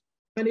read it.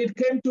 And it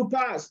came to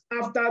pass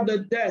after the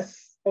death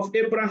of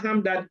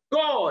Abraham that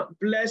God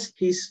blessed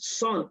his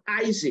son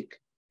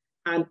Isaac,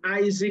 and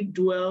Isaac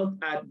dwelt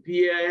at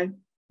Beer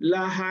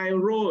Lahai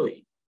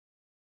Roi.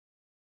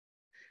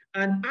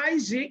 And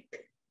Isaac,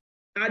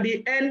 at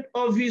the end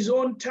of his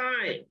own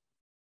time,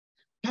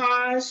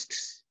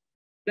 passed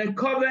the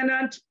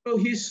covenant to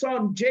his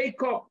son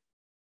Jacob.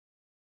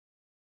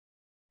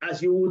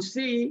 As you would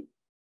see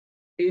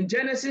in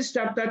Genesis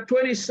chapter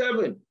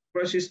 27,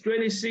 verses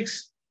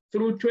 26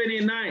 through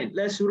 29.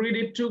 Let's read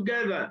it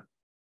together.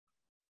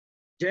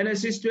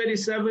 Genesis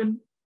 27,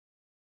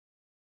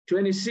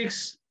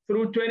 26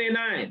 through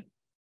 29.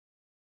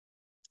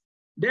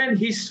 Then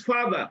his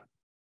father,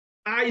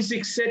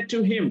 Isaac, said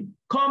to him,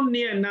 come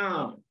near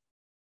now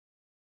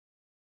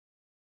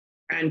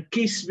and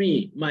kiss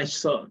me, my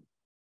son.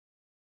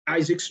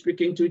 Isaac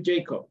speaking to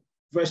Jacob.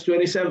 Verse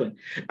 27,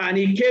 and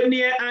he came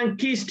near and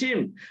kissed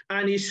him,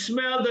 and he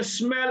smelled the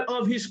smell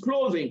of his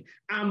clothing,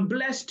 and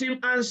blessed him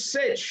and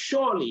said,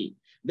 surely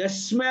the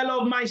smell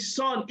of my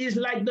son is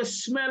like the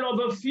smell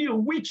of a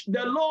field which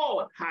the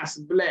Lord has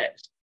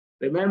blessed.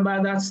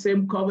 Remember that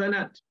same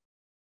covenant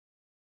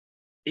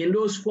in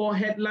those 4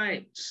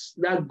 headlines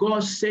that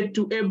God said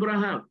to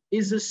Abraham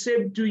is the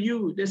same to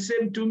you, the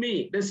same to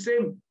me, the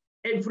same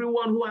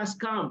everyone who has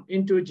come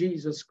into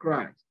Jesus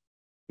Christ.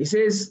 He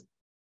says,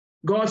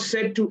 God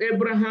said to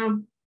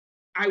Abraham,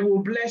 I will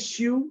bless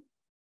you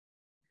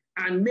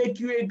and make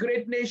you a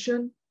great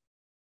nation.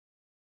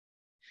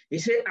 He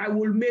said, I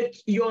will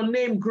make your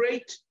name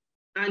great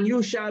and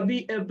you shall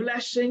be a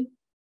blessing.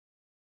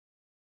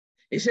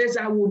 He says,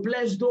 I will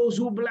bless those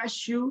who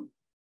bless you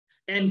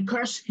and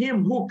curse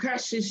him who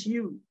curses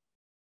you.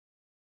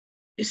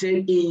 He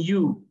said, in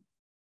you,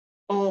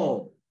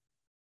 all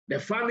the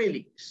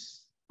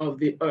families of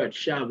the earth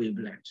shall be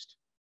blessed.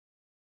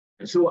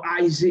 And so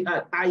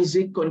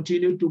Isaac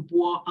continued to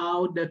pour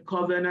out the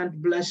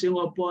covenant blessing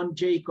upon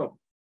Jacob.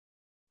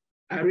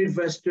 I read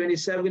verse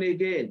 27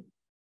 again.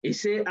 He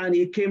said, and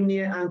he came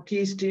near and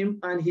kissed him,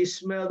 and he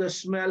smelled the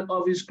smell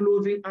of his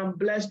clothing and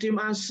blessed him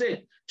and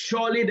said,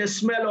 surely the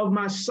smell of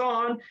my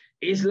son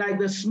is like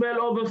the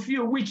smell of a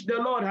field which the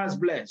Lord has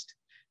blessed.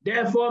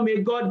 Therefore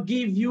may God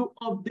give you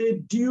of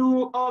the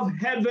dew of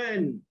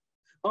heaven,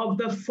 of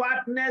the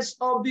fatness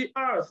of the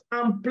earth,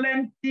 and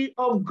plenty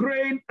of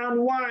grain and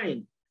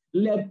wine.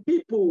 Let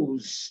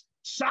peoples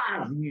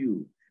serve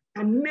you,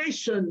 and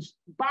nations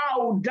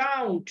bow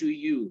down to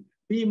you.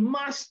 Be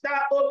master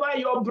over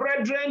your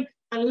brethren,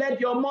 and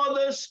let your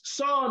mother's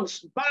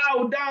sons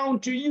bow down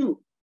to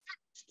you.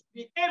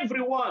 Be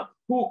everyone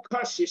who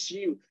curses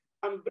you,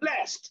 and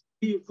blessed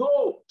be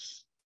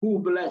those who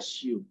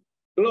bless you.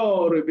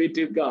 Glory be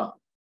to God.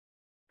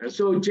 And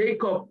so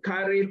Jacob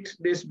carried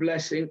this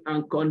blessing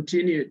and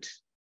continued.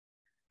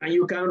 And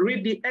you can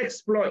read the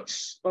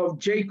exploits of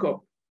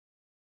Jacob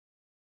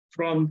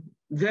from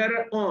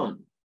there on.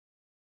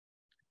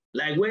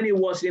 Like when he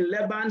was in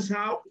Laban's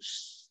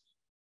house,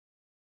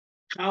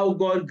 how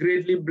God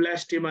greatly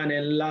blessed him and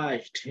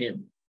enlarged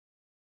him.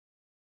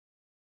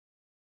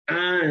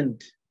 And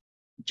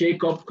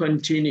Jacob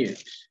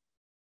continued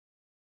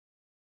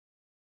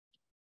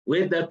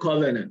with the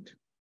covenant,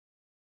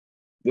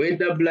 with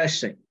the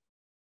blessing.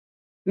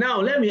 Now,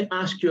 let me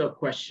ask you a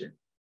question.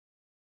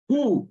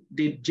 Who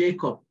did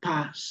Jacob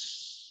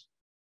pass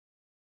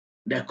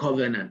the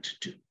covenant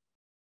to?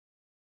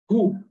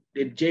 Who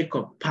did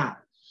Jacob pass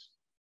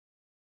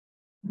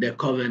the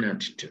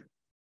covenant to?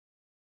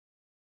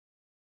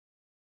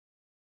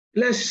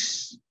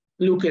 Let's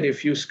look at a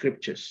few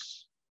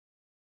scriptures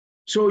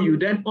so you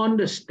then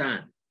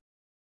understand.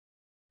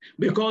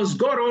 Because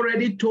God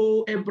already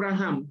told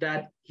Abraham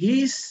that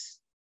his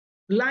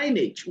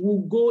lineage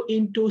will go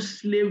into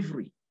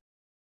slavery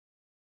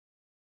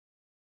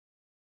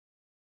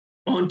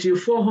until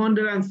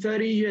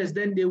 430 years,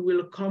 then they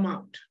will come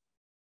out.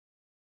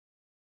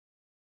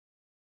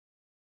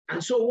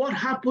 And so what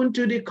happened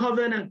to the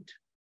covenant?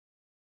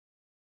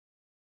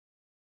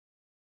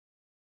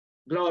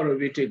 Glory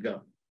be to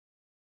God.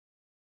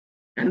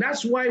 And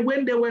that's why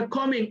when they were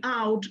coming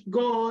out,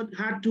 God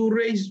had to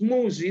raise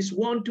Moses,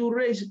 to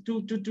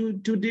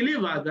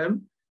deliver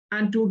them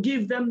and to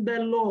give them the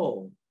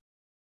law.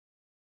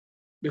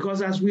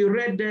 Because as we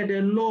read there,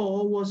 the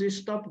law was a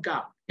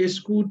stopgap, a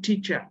school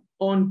teacher,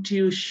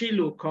 until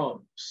Shiloh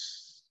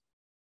comes.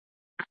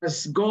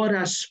 As God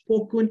has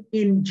spoken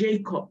in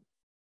Jacob,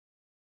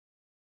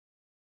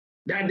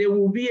 that there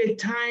will be a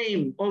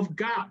time of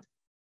gap.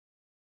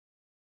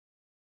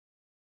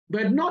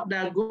 But not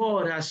that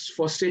God has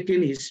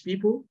forsaken his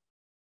people,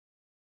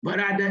 but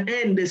at the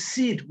end, the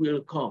seed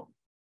will come,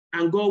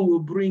 and God will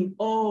bring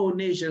all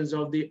nations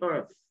of the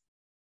earth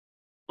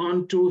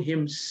unto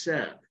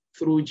himself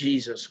through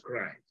Jesus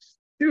Christ.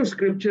 Few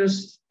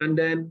scriptures, and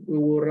then we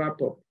will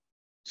wrap up.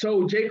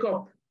 So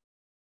Jacob,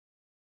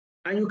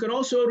 and you can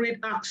also read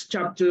Acts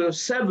chapter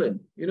 7.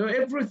 You know,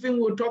 everything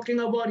we're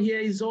talking about here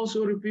is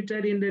also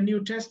repeated in the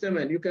New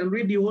Testament. You can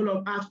read the whole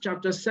of Acts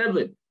chapter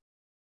 7.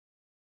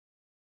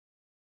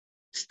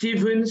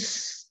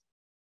 Stephen's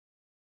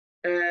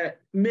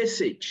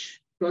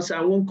message, because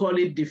I won't call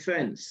it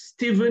defense.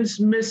 Stephen's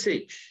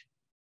message.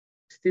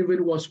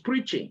 Stephen was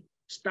preaching,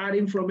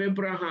 starting from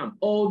Abraham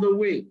all the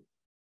way.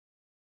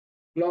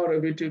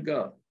 Glory be to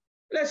God.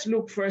 Let's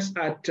look first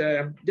at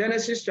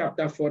Genesis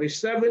chapter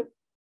 47.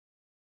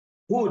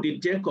 Who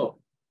did Jacob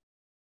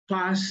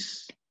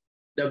pass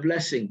the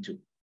blessing to,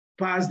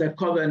 pass the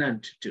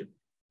covenant to?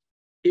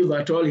 If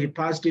at all he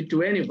passed it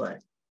to anybody.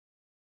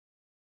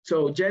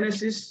 So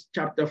Genesis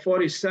chapter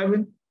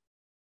 47,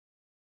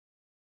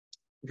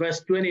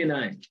 verse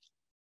 29.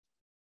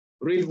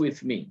 Read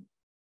with me.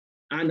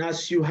 And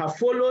as you have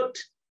followed,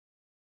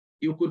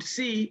 you could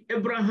see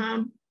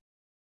Abraham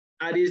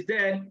at his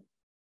death,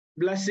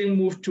 blessing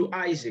moved to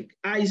Isaac.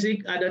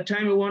 Isaac, at the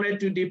time he wanted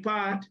to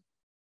depart,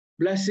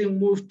 blessing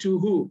moved to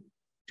who?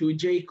 To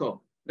Jacob.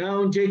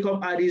 Now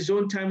Jacob, at his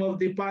own time of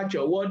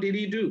departure, what did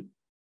he do?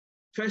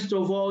 First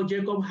of all,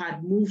 Jacob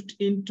had moved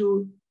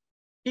into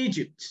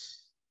Egypt,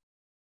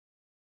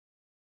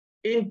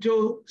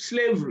 into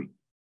slavery.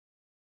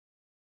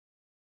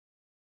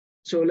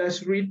 So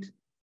let's read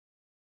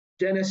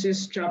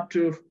Genesis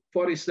chapter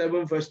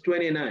 47, verse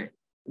 29.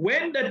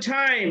 When the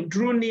time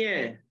drew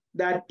near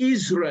that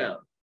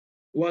Israel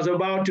was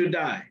about to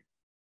die,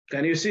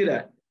 can you see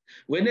that?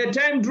 When the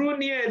time drew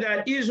near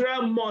that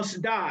Israel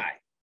must die,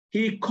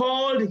 he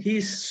called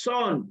his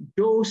son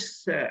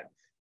Joseph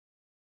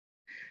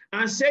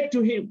and said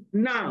to him,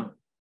 now,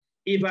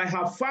 if I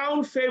have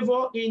found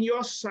favor in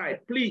your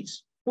sight,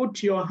 please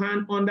put your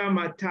hand under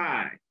my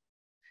thigh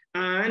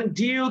and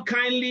deal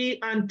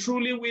kindly and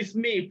truly with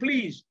me.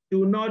 Please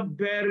do not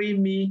bury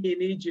me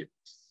in Egypt,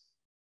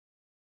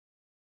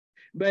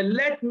 but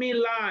let me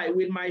lie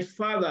with my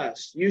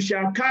fathers. You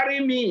shall carry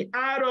me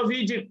out of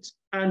Egypt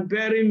and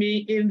bury me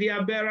in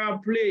their burial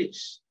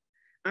place.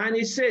 And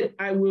he said,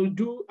 I will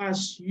do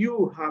as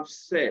you have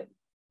said.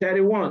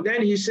 31.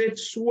 Then he said,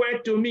 swear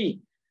to me.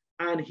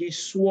 And he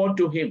swore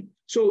to him.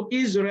 So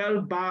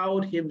Israel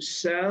bowed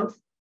himself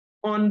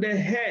on the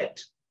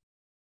head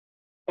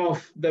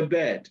of the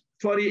bed.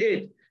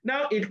 48.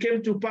 Now it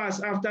came to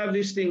pass after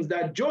these things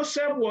that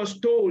Joseph was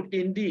told,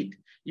 indeed,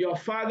 your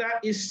father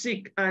is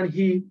sick, and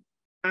he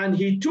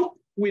took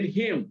with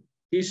him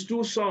his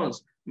two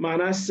sons,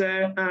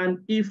 Manasseh and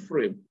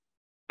Ephraim.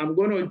 I'm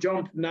going to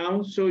jump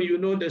now so you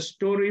know the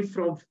story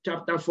from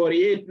chapter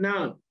 48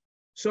 now.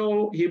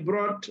 So he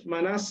brought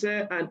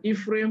Manasseh and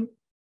Ephraim,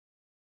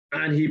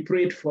 and he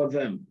prayed for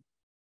them.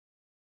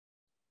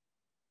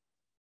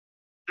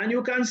 And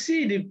you can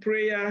see the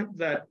prayer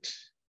that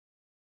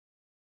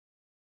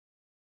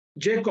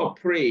Jacob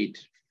prayed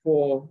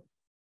for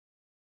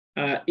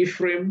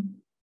Ephraim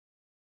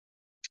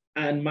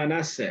and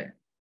Manasseh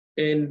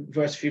in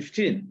verse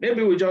 15.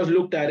 Maybe we just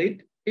looked at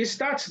it. It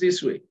starts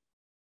this way.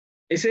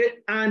 It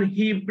said, and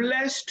he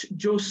blessed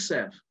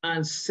Joseph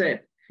and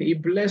said, he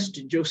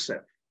blessed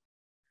Joseph.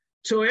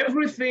 So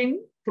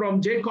everything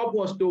from Jacob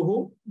was to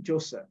who?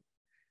 Joseph.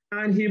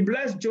 And he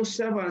blessed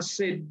Joseph and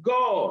said,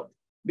 God,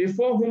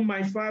 before whom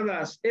my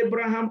fathers,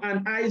 Abraham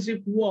and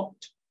Isaac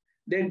walked,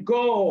 the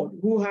God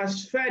who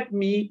has fed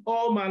me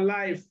all my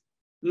life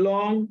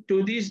long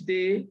to this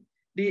day,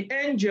 the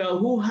angel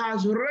who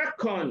has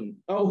reckoned,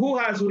 or who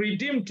has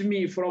redeemed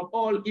me from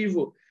all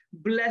evil,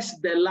 bless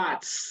the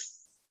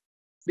lads.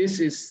 This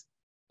is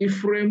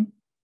Ephraim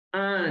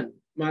and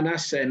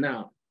Manasseh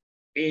now.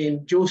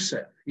 In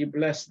Joseph, he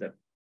blessed them.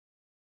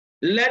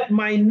 Let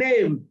my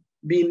name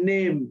be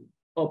named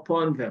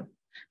upon them,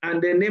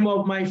 and the name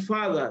of my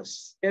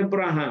fathers,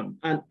 Abraham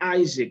and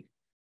Isaac,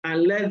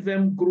 and let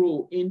them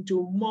grow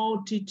into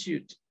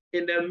multitude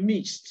in the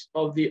midst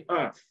of the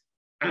earth.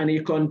 And he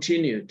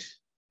continued.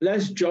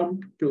 Let's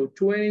jump to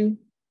 20.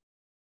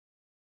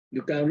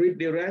 You can read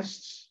the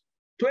rest.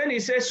 20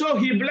 says, so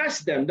he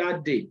blessed them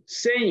that day,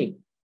 saying,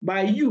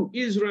 by you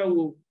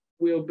Israel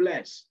will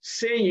bless,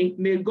 saying,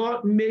 may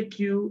God make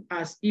you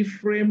as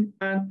Ephraim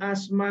and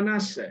as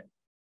Manasseh.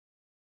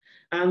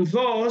 And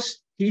thus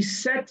he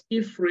set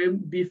Ephraim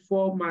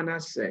before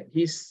Manasseh.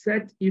 He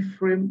set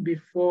Ephraim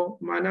before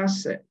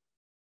Manasseh.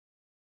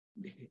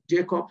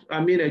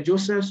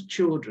 Joseph's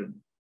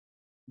children.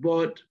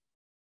 But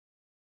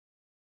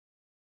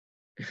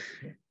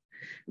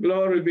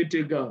glory be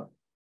to God.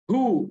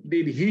 Who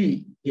did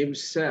he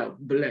himself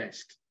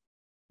bless?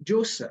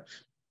 Joseph.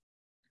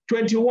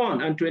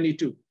 21 and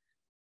 22.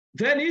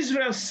 Then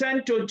Israel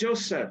sent to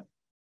Joseph,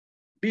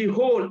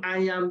 behold, I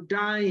am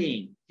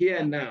dying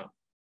here now.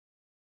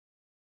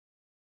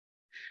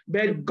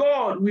 But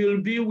God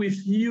will be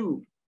with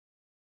you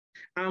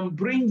and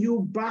bring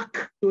you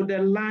back to the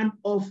land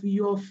of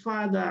your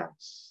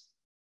fathers.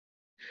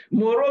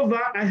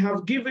 Moreover, I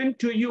have given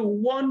to you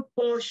one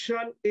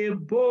portion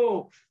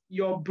above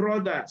your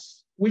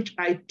brothers, which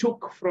I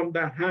took from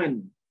the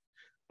hand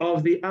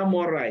of the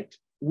Amorite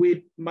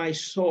with my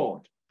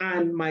sword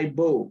and my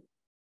bow.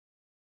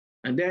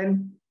 And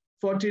then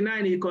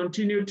 49, he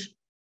continued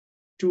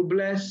to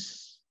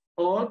bless.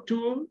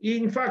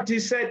 In fact, he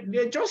said,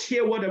 just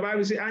hear what the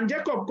Bible says. And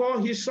Jacob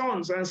called his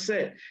sons and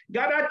said,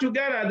 gather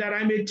together that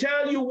I may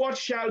tell you what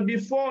shall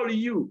befall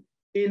you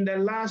in the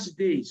last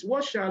days.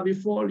 What shall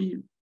befall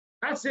you?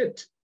 That's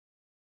it.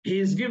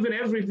 He's given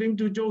everything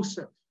to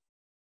Joseph.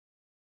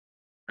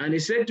 And he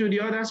said to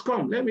the others,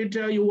 come, let me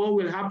tell you what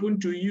will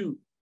happen to you.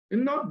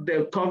 Not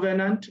the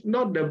covenant,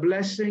 not the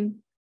blessing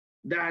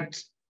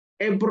that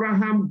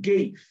Abraham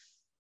gave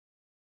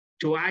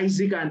to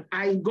Isaac,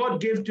 and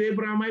God gave to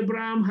Abraham.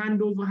 Abraham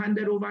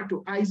handed over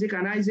to Isaac,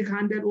 and Isaac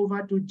handed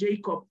over to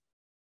Jacob.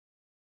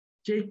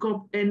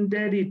 Jacob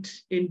ended it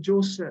in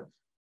Joseph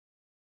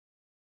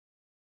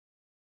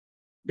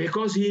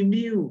because he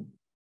knew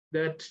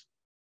that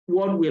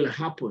what will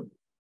happen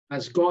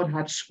as God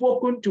had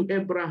spoken to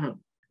Abraham.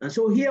 And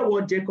so hear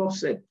what Jacob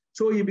said.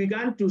 So he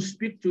began to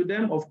speak to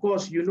them. Of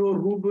course, you know,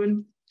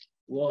 Reuben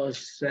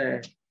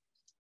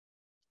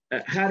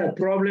had a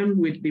problem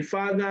with the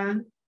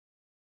father.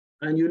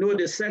 And you know,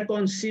 the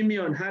second,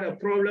 Simeon, had a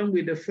problem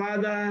with the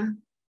father.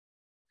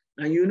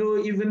 And you know,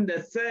 even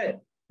the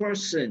third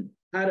person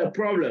had a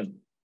problem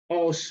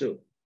also.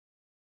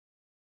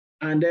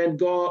 And then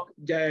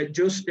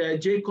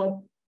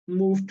Jacob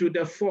moved to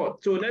the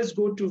fourth. So let's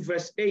go to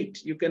verse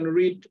 8. You can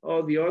read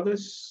all the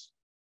others.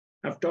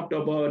 I've talked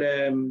about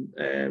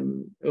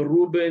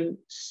Reuben,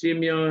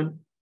 Simeon.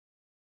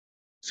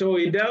 So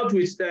he dealt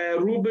with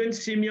Reuben,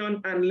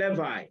 Simeon, and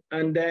Levi.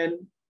 And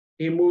then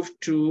he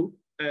moved to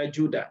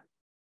Judah.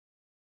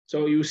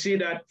 So you see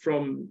that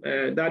from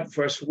that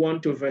verse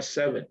 1 to verse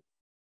 7,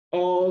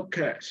 all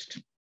cursed.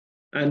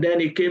 And then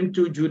he came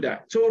to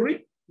Judah. So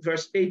read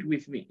verse 8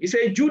 with me. He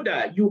said,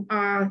 Judah, you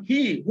are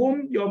he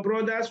whom your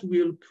brothers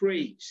will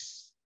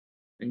praise.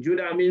 And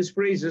Judah means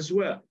praise as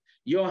well.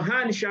 Your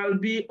hand shall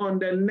be on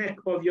the neck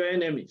of your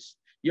enemies.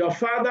 Your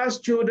father's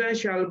children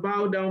shall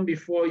bow down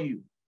before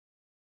you.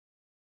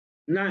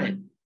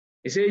 9.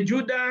 He said,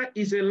 Judah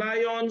is a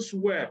lion's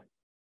whelp.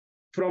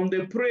 From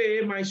the prey,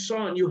 my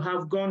son, you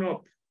have gone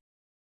up.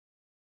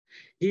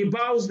 He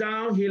bows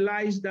down, he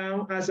lies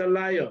down as a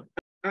lion.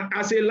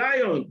 As a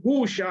lion,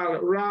 who shall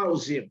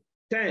rouse him?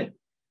 10.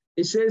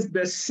 It says,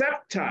 the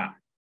scepter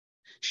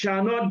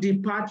shall not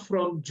depart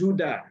from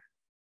Judah,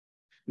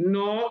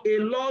 nor a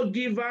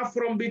lawgiver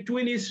from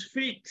between his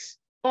feet,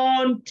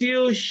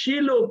 until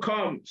Shiloh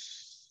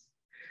comes,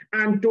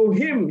 and to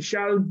him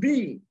shall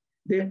be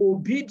the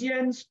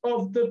obedience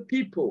of the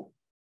people.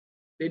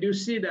 Did you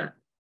see that?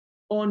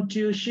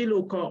 Until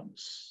Shiloh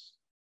comes.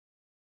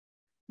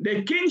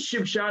 The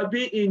kingship shall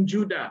be in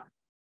Judah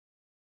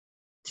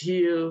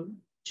till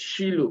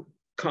Shiloh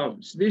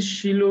comes. This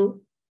Shiloh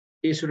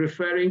is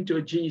referring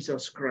to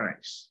Jesus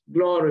Christ.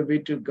 Glory be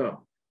to God.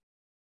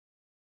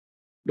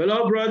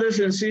 Beloved brothers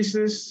and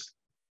sisters,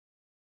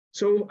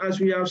 so as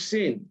we have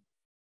seen,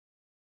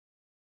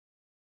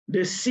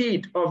 the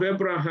seed of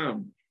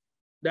Abraham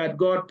that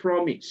God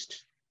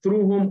promised,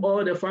 through whom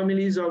all the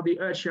families of the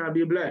earth shall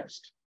be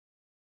blessed.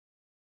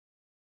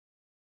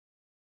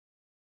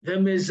 The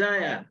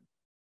Messiah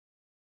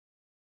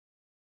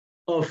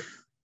of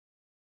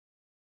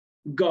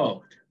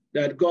God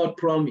that God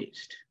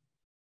promised,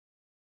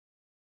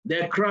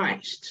 the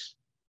Christ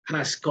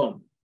has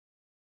come,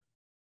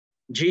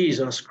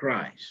 Jesus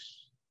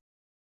Christ.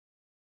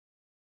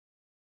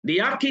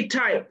 The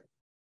archetype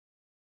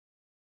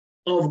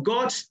of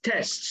God's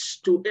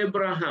tests to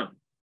Abraham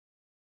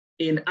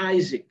in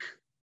Isaac,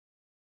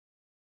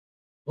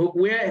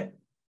 where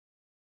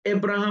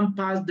Abraham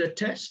passed the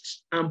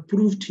tests and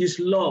proved his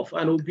love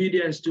and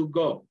obedience to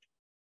God.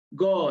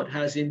 God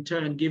has in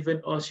turn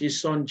given us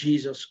his son,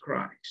 Jesus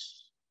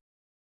Christ.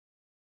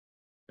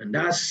 And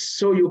that's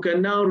so you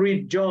can now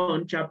read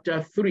John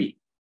chapter 3,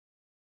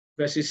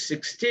 verses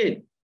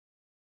 16,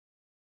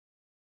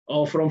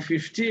 or from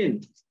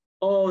 15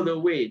 all the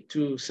way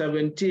to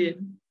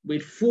 17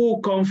 with full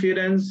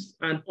confidence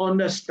and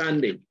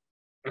understanding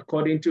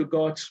according to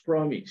God's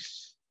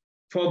promise.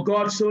 For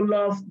God so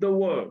loved the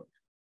world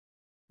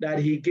that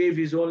he gave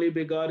his only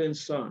begotten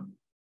son,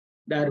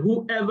 that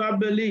whoever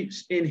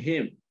believes in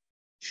him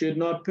should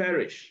not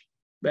perish,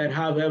 but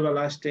have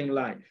everlasting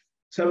life.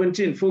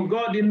 17, for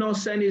God did not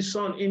send his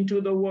son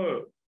into the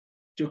world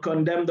to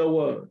condemn the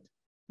world,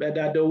 but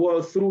that the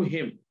world through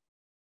him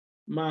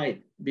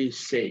might be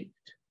saved.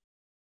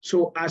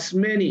 So as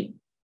many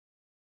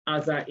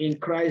as are in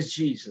Christ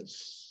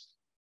Jesus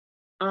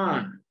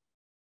are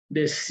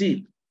the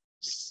seed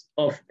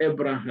of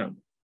Abraham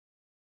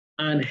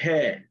and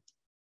heir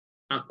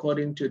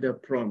according to the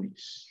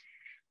promise.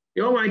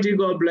 The Almighty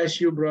God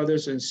bless you,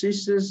 brothers and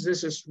sisters.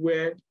 This is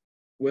where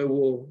we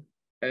will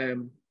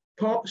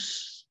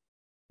pause.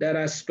 There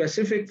are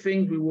specific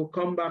things we will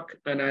come back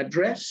and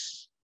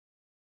address,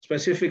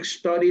 specific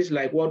studies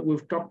like what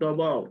we've talked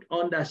about,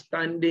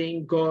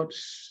 understanding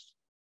God's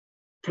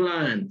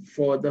plan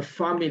for the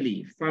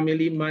family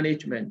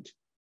management.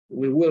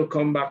 We will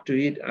come back to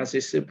it as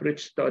a separate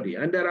study.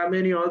 And there are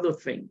many other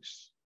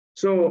things.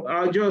 So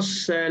I'll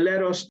just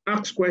let us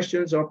ask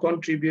questions or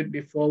contribute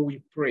before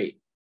we pray.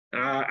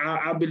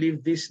 I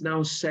believe this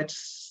now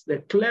sets the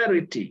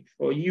clarity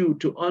for you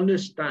to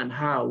understand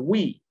how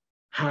we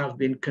have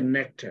been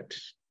connected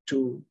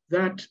to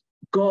that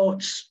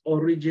God's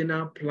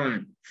original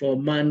plan for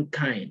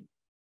mankind,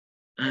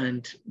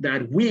 and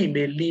that we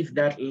may live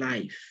that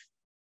life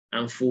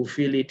and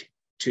fulfill it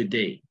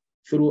today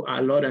through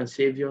our Lord and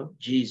Savior,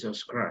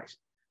 Jesus Christ.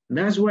 And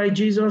that's why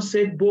Jesus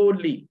said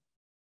boldly,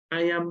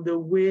 I am the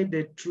way,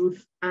 the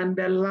truth, and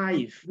the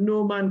life.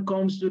 No man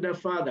comes to the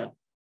Father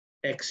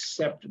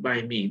except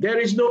by me. There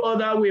is no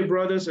other way,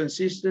 brothers and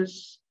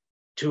sisters,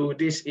 to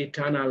this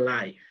eternal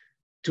life,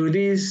 to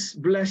this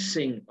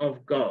blessing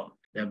of God,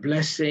 the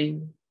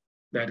blessing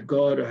that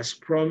God has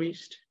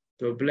promised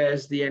to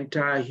bless the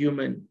entire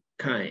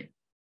humankind,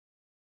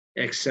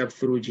 except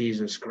through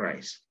Jesus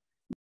Christ.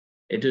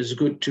 It is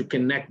good to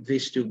connect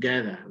this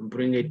together and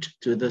bring it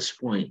to this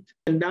point.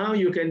 And now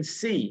you can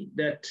see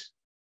that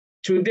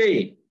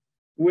today,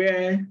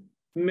 where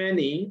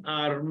many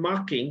are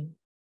marking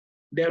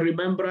the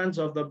remembrance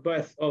of the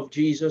birth of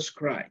Jesus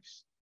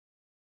Christ,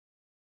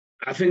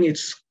 I think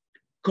it's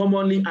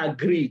commonly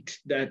agreed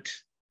that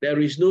there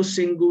is no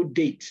single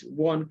date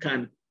one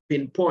can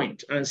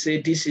pinpoint and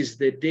say this is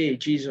the day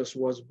Jesus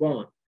was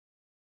born.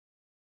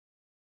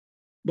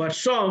 But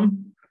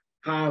some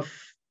have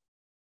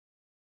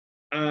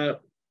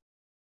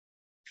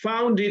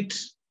found it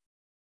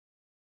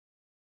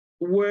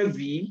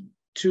worthy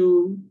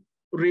to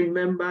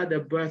remember the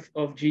birth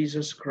of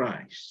Jesus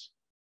Christ.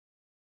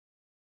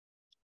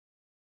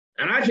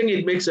 And I think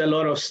it makes a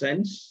lot of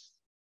sense.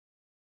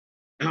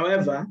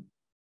 However,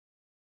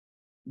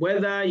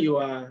 whether you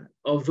are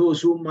of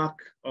those who mark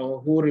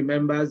or who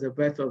remembers the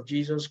birth of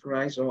Jesus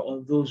Christ, or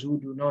of those who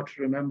do not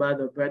remember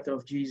the birth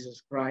of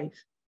Jesus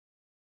Christ,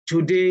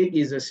 today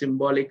is a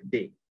symbolic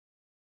day.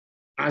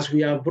 As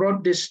we have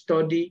brought this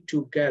study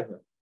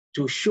together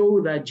to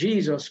show that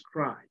Jesus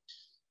Christ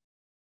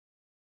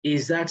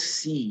is that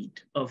seed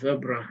of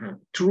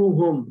Abraham, through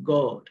whom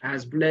God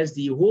has blessed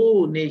the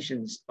whole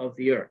nations of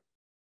the earth.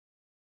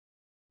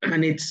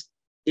 And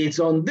it's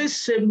on this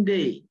same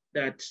day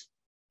that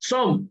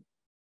Some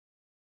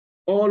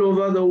all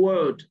over the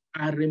world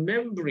are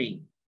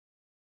remembering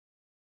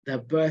the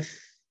birth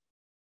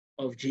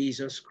of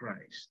Jesus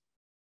Christ.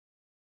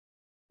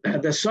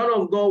 That the Son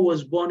of God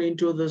was born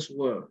into this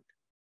world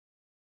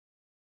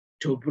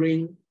to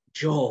bring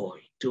joy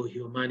to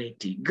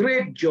humanity,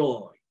 great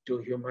joy to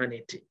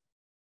humanity.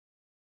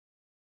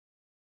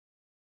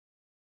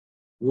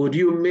 Would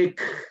you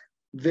make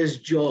this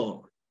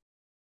joy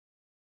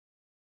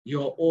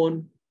your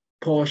own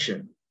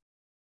portion?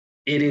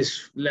 It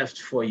is left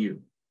for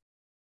you.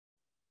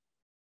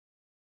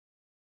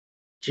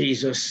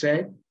 Jesus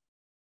said,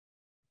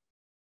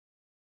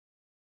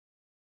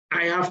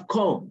 I have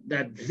come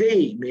that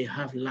they may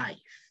have life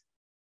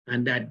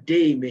and that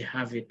they may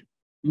have it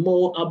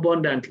more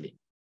abundantly.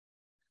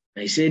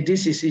 I say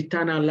this is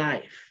eternal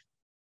life,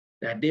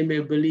 that they may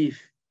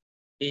believe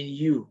in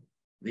you,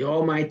 the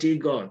Almighty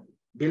God,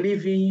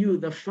 believe in you,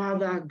 the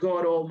Father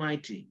God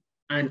Almighty,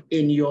 and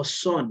in your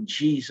Son,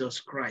 Jesus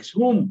Christ,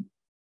 whom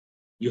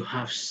you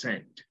have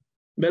sent.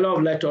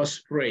 Beloved, let us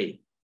pray.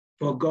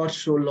 For God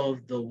so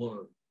loved the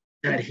world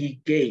that he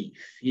gave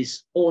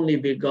his only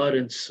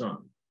begotten Son.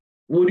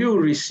 Would you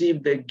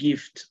receive the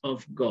gift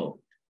of God?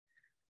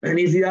 And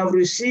if you have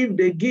received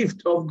the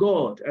gift of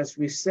God, as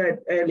we said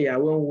earlier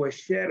when we were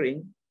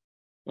sharing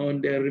on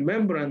the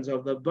remembrance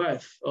of the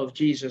birth of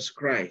Jesus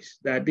Christ,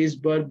 that this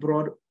birth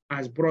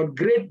has brought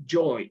great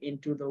joy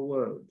into the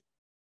world,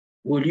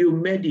 will you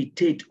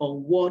meditate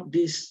on what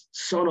this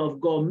Son of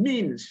God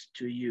means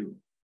to you?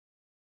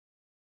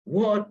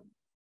 What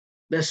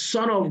the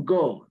Son of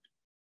God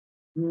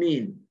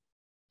means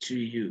to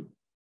you,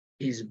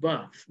 his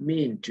birth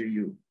means to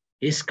you.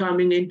 He's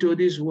coming into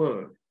this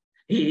world.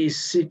 He is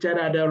seated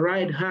at the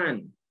right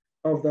hand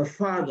of the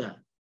Father,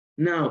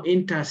 now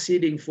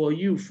interceding for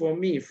you, for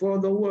me, for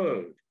the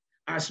world.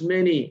 As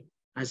many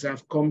as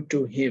have come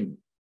to him,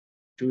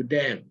 to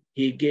them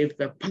he gave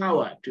the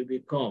power to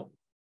become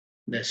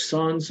the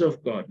sons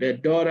of God, the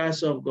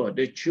daughters of God,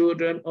 the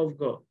children of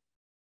God.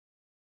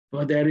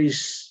 For there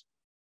is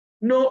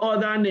no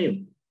other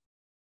name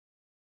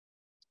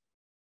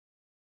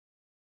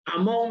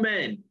among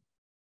men,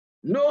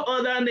 no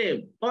other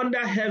name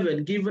under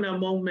heaven given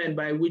among men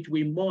by which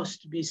we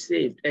must be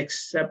saved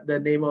except the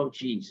name of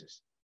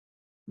Jesus.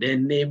 The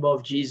name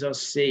of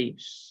Jesus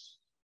saves.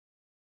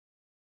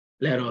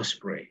 Let us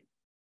pray.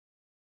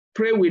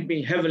 Pray with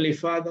me. Heavenly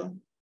Father,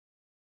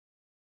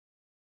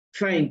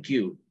 thank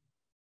you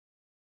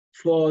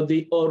for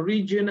the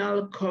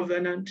original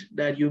covenant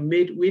that you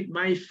made with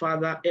my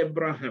father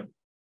Abraham.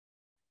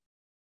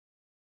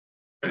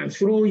 And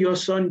through your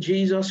Son,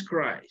 Jesus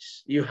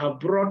Christ, you have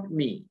brought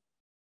me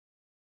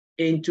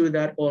into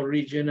that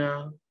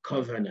original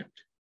covenant.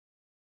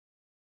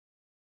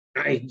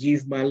 I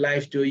give my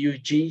life to you,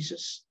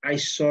 Jesus. I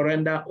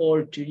surrender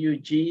all to you,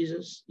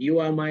 Jesus. You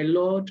are my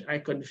Lord. I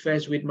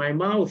confess with my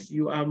mouth,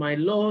 you are my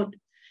Lord.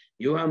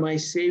 You are my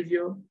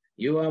Savior.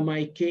 You are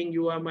my King.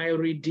 You are my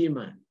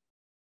Redeemer.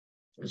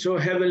 And so,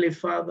 Heavenly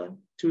Father,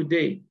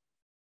 today,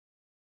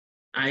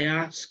 I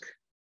ask,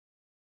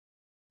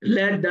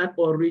 let that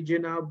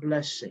original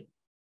blessing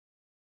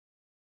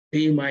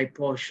be my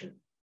portion.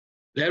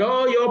 Let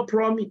all your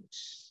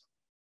promise,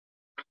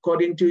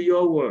 according to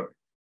your word,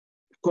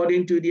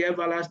 according to the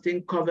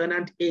everlasting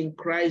covenant in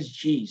Christ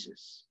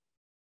Jesus,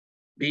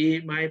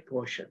 be my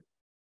portion.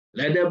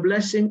 Let the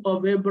blessing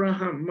of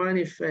Abraham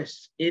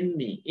manifest in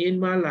me, in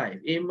my life,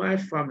 in my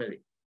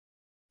family.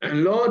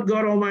 And Lord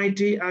God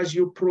Almighty, as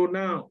you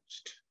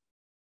pronounced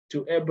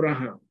to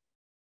Abraham,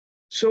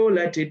 so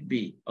let it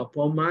be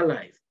upon my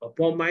life,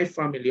 upon my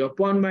family,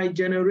 upon my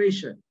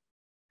generation,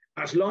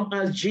 as long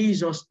as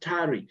Jesus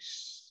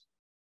tarries.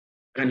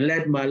 And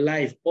let my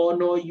life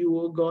honor you,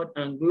 O God,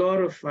 and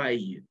glorify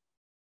you.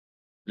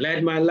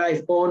 Let my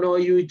life honor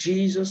you,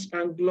 Jesus,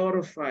 and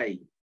glorify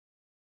you.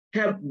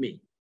 Help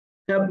me,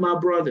 help my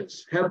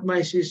brothers, help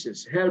my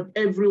sisters, help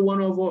every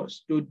one of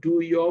us to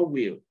do your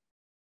will.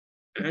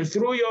 And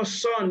through your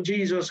Son,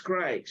 Jesus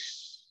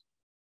Christ,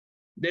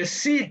 the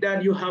seed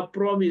that you have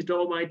promised,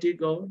 Almighty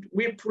God,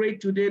 we pray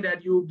today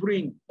that you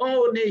bring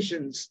all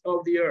nations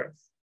of the earth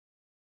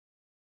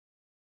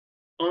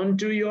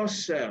unto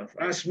yourself,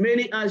 as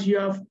many as you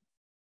have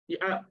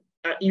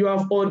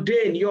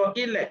ordained, your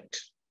elect,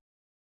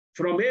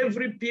 from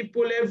every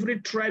people, every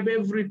tribe,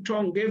 every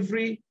tongue,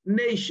 every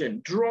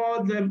nation.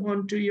 Draw them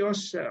unto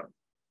yourself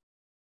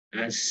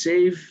and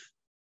save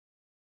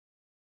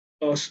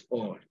us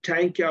all.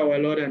 Thank you, our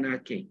Lord and our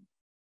King,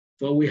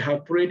 for we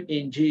have prayed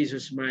in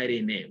Jesus'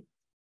 mighty name.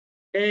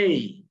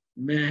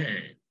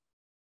 Amen.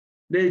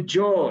 The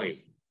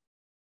joy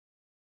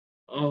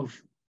of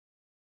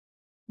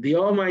the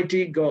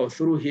Almighty God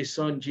through his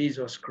Son,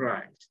 Jesus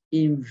Christ,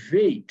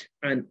 invade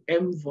and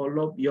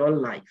envelop your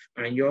life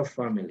and your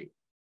family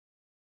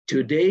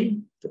today,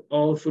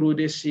 all through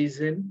this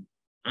season,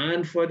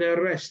 and for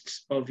the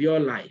rest of your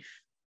life.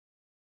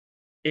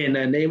 In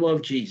the name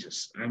of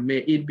Jesus, and may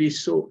it be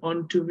so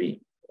unto me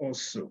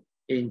also,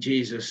 in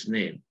Jesus'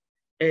 name.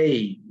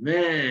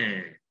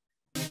 Amen.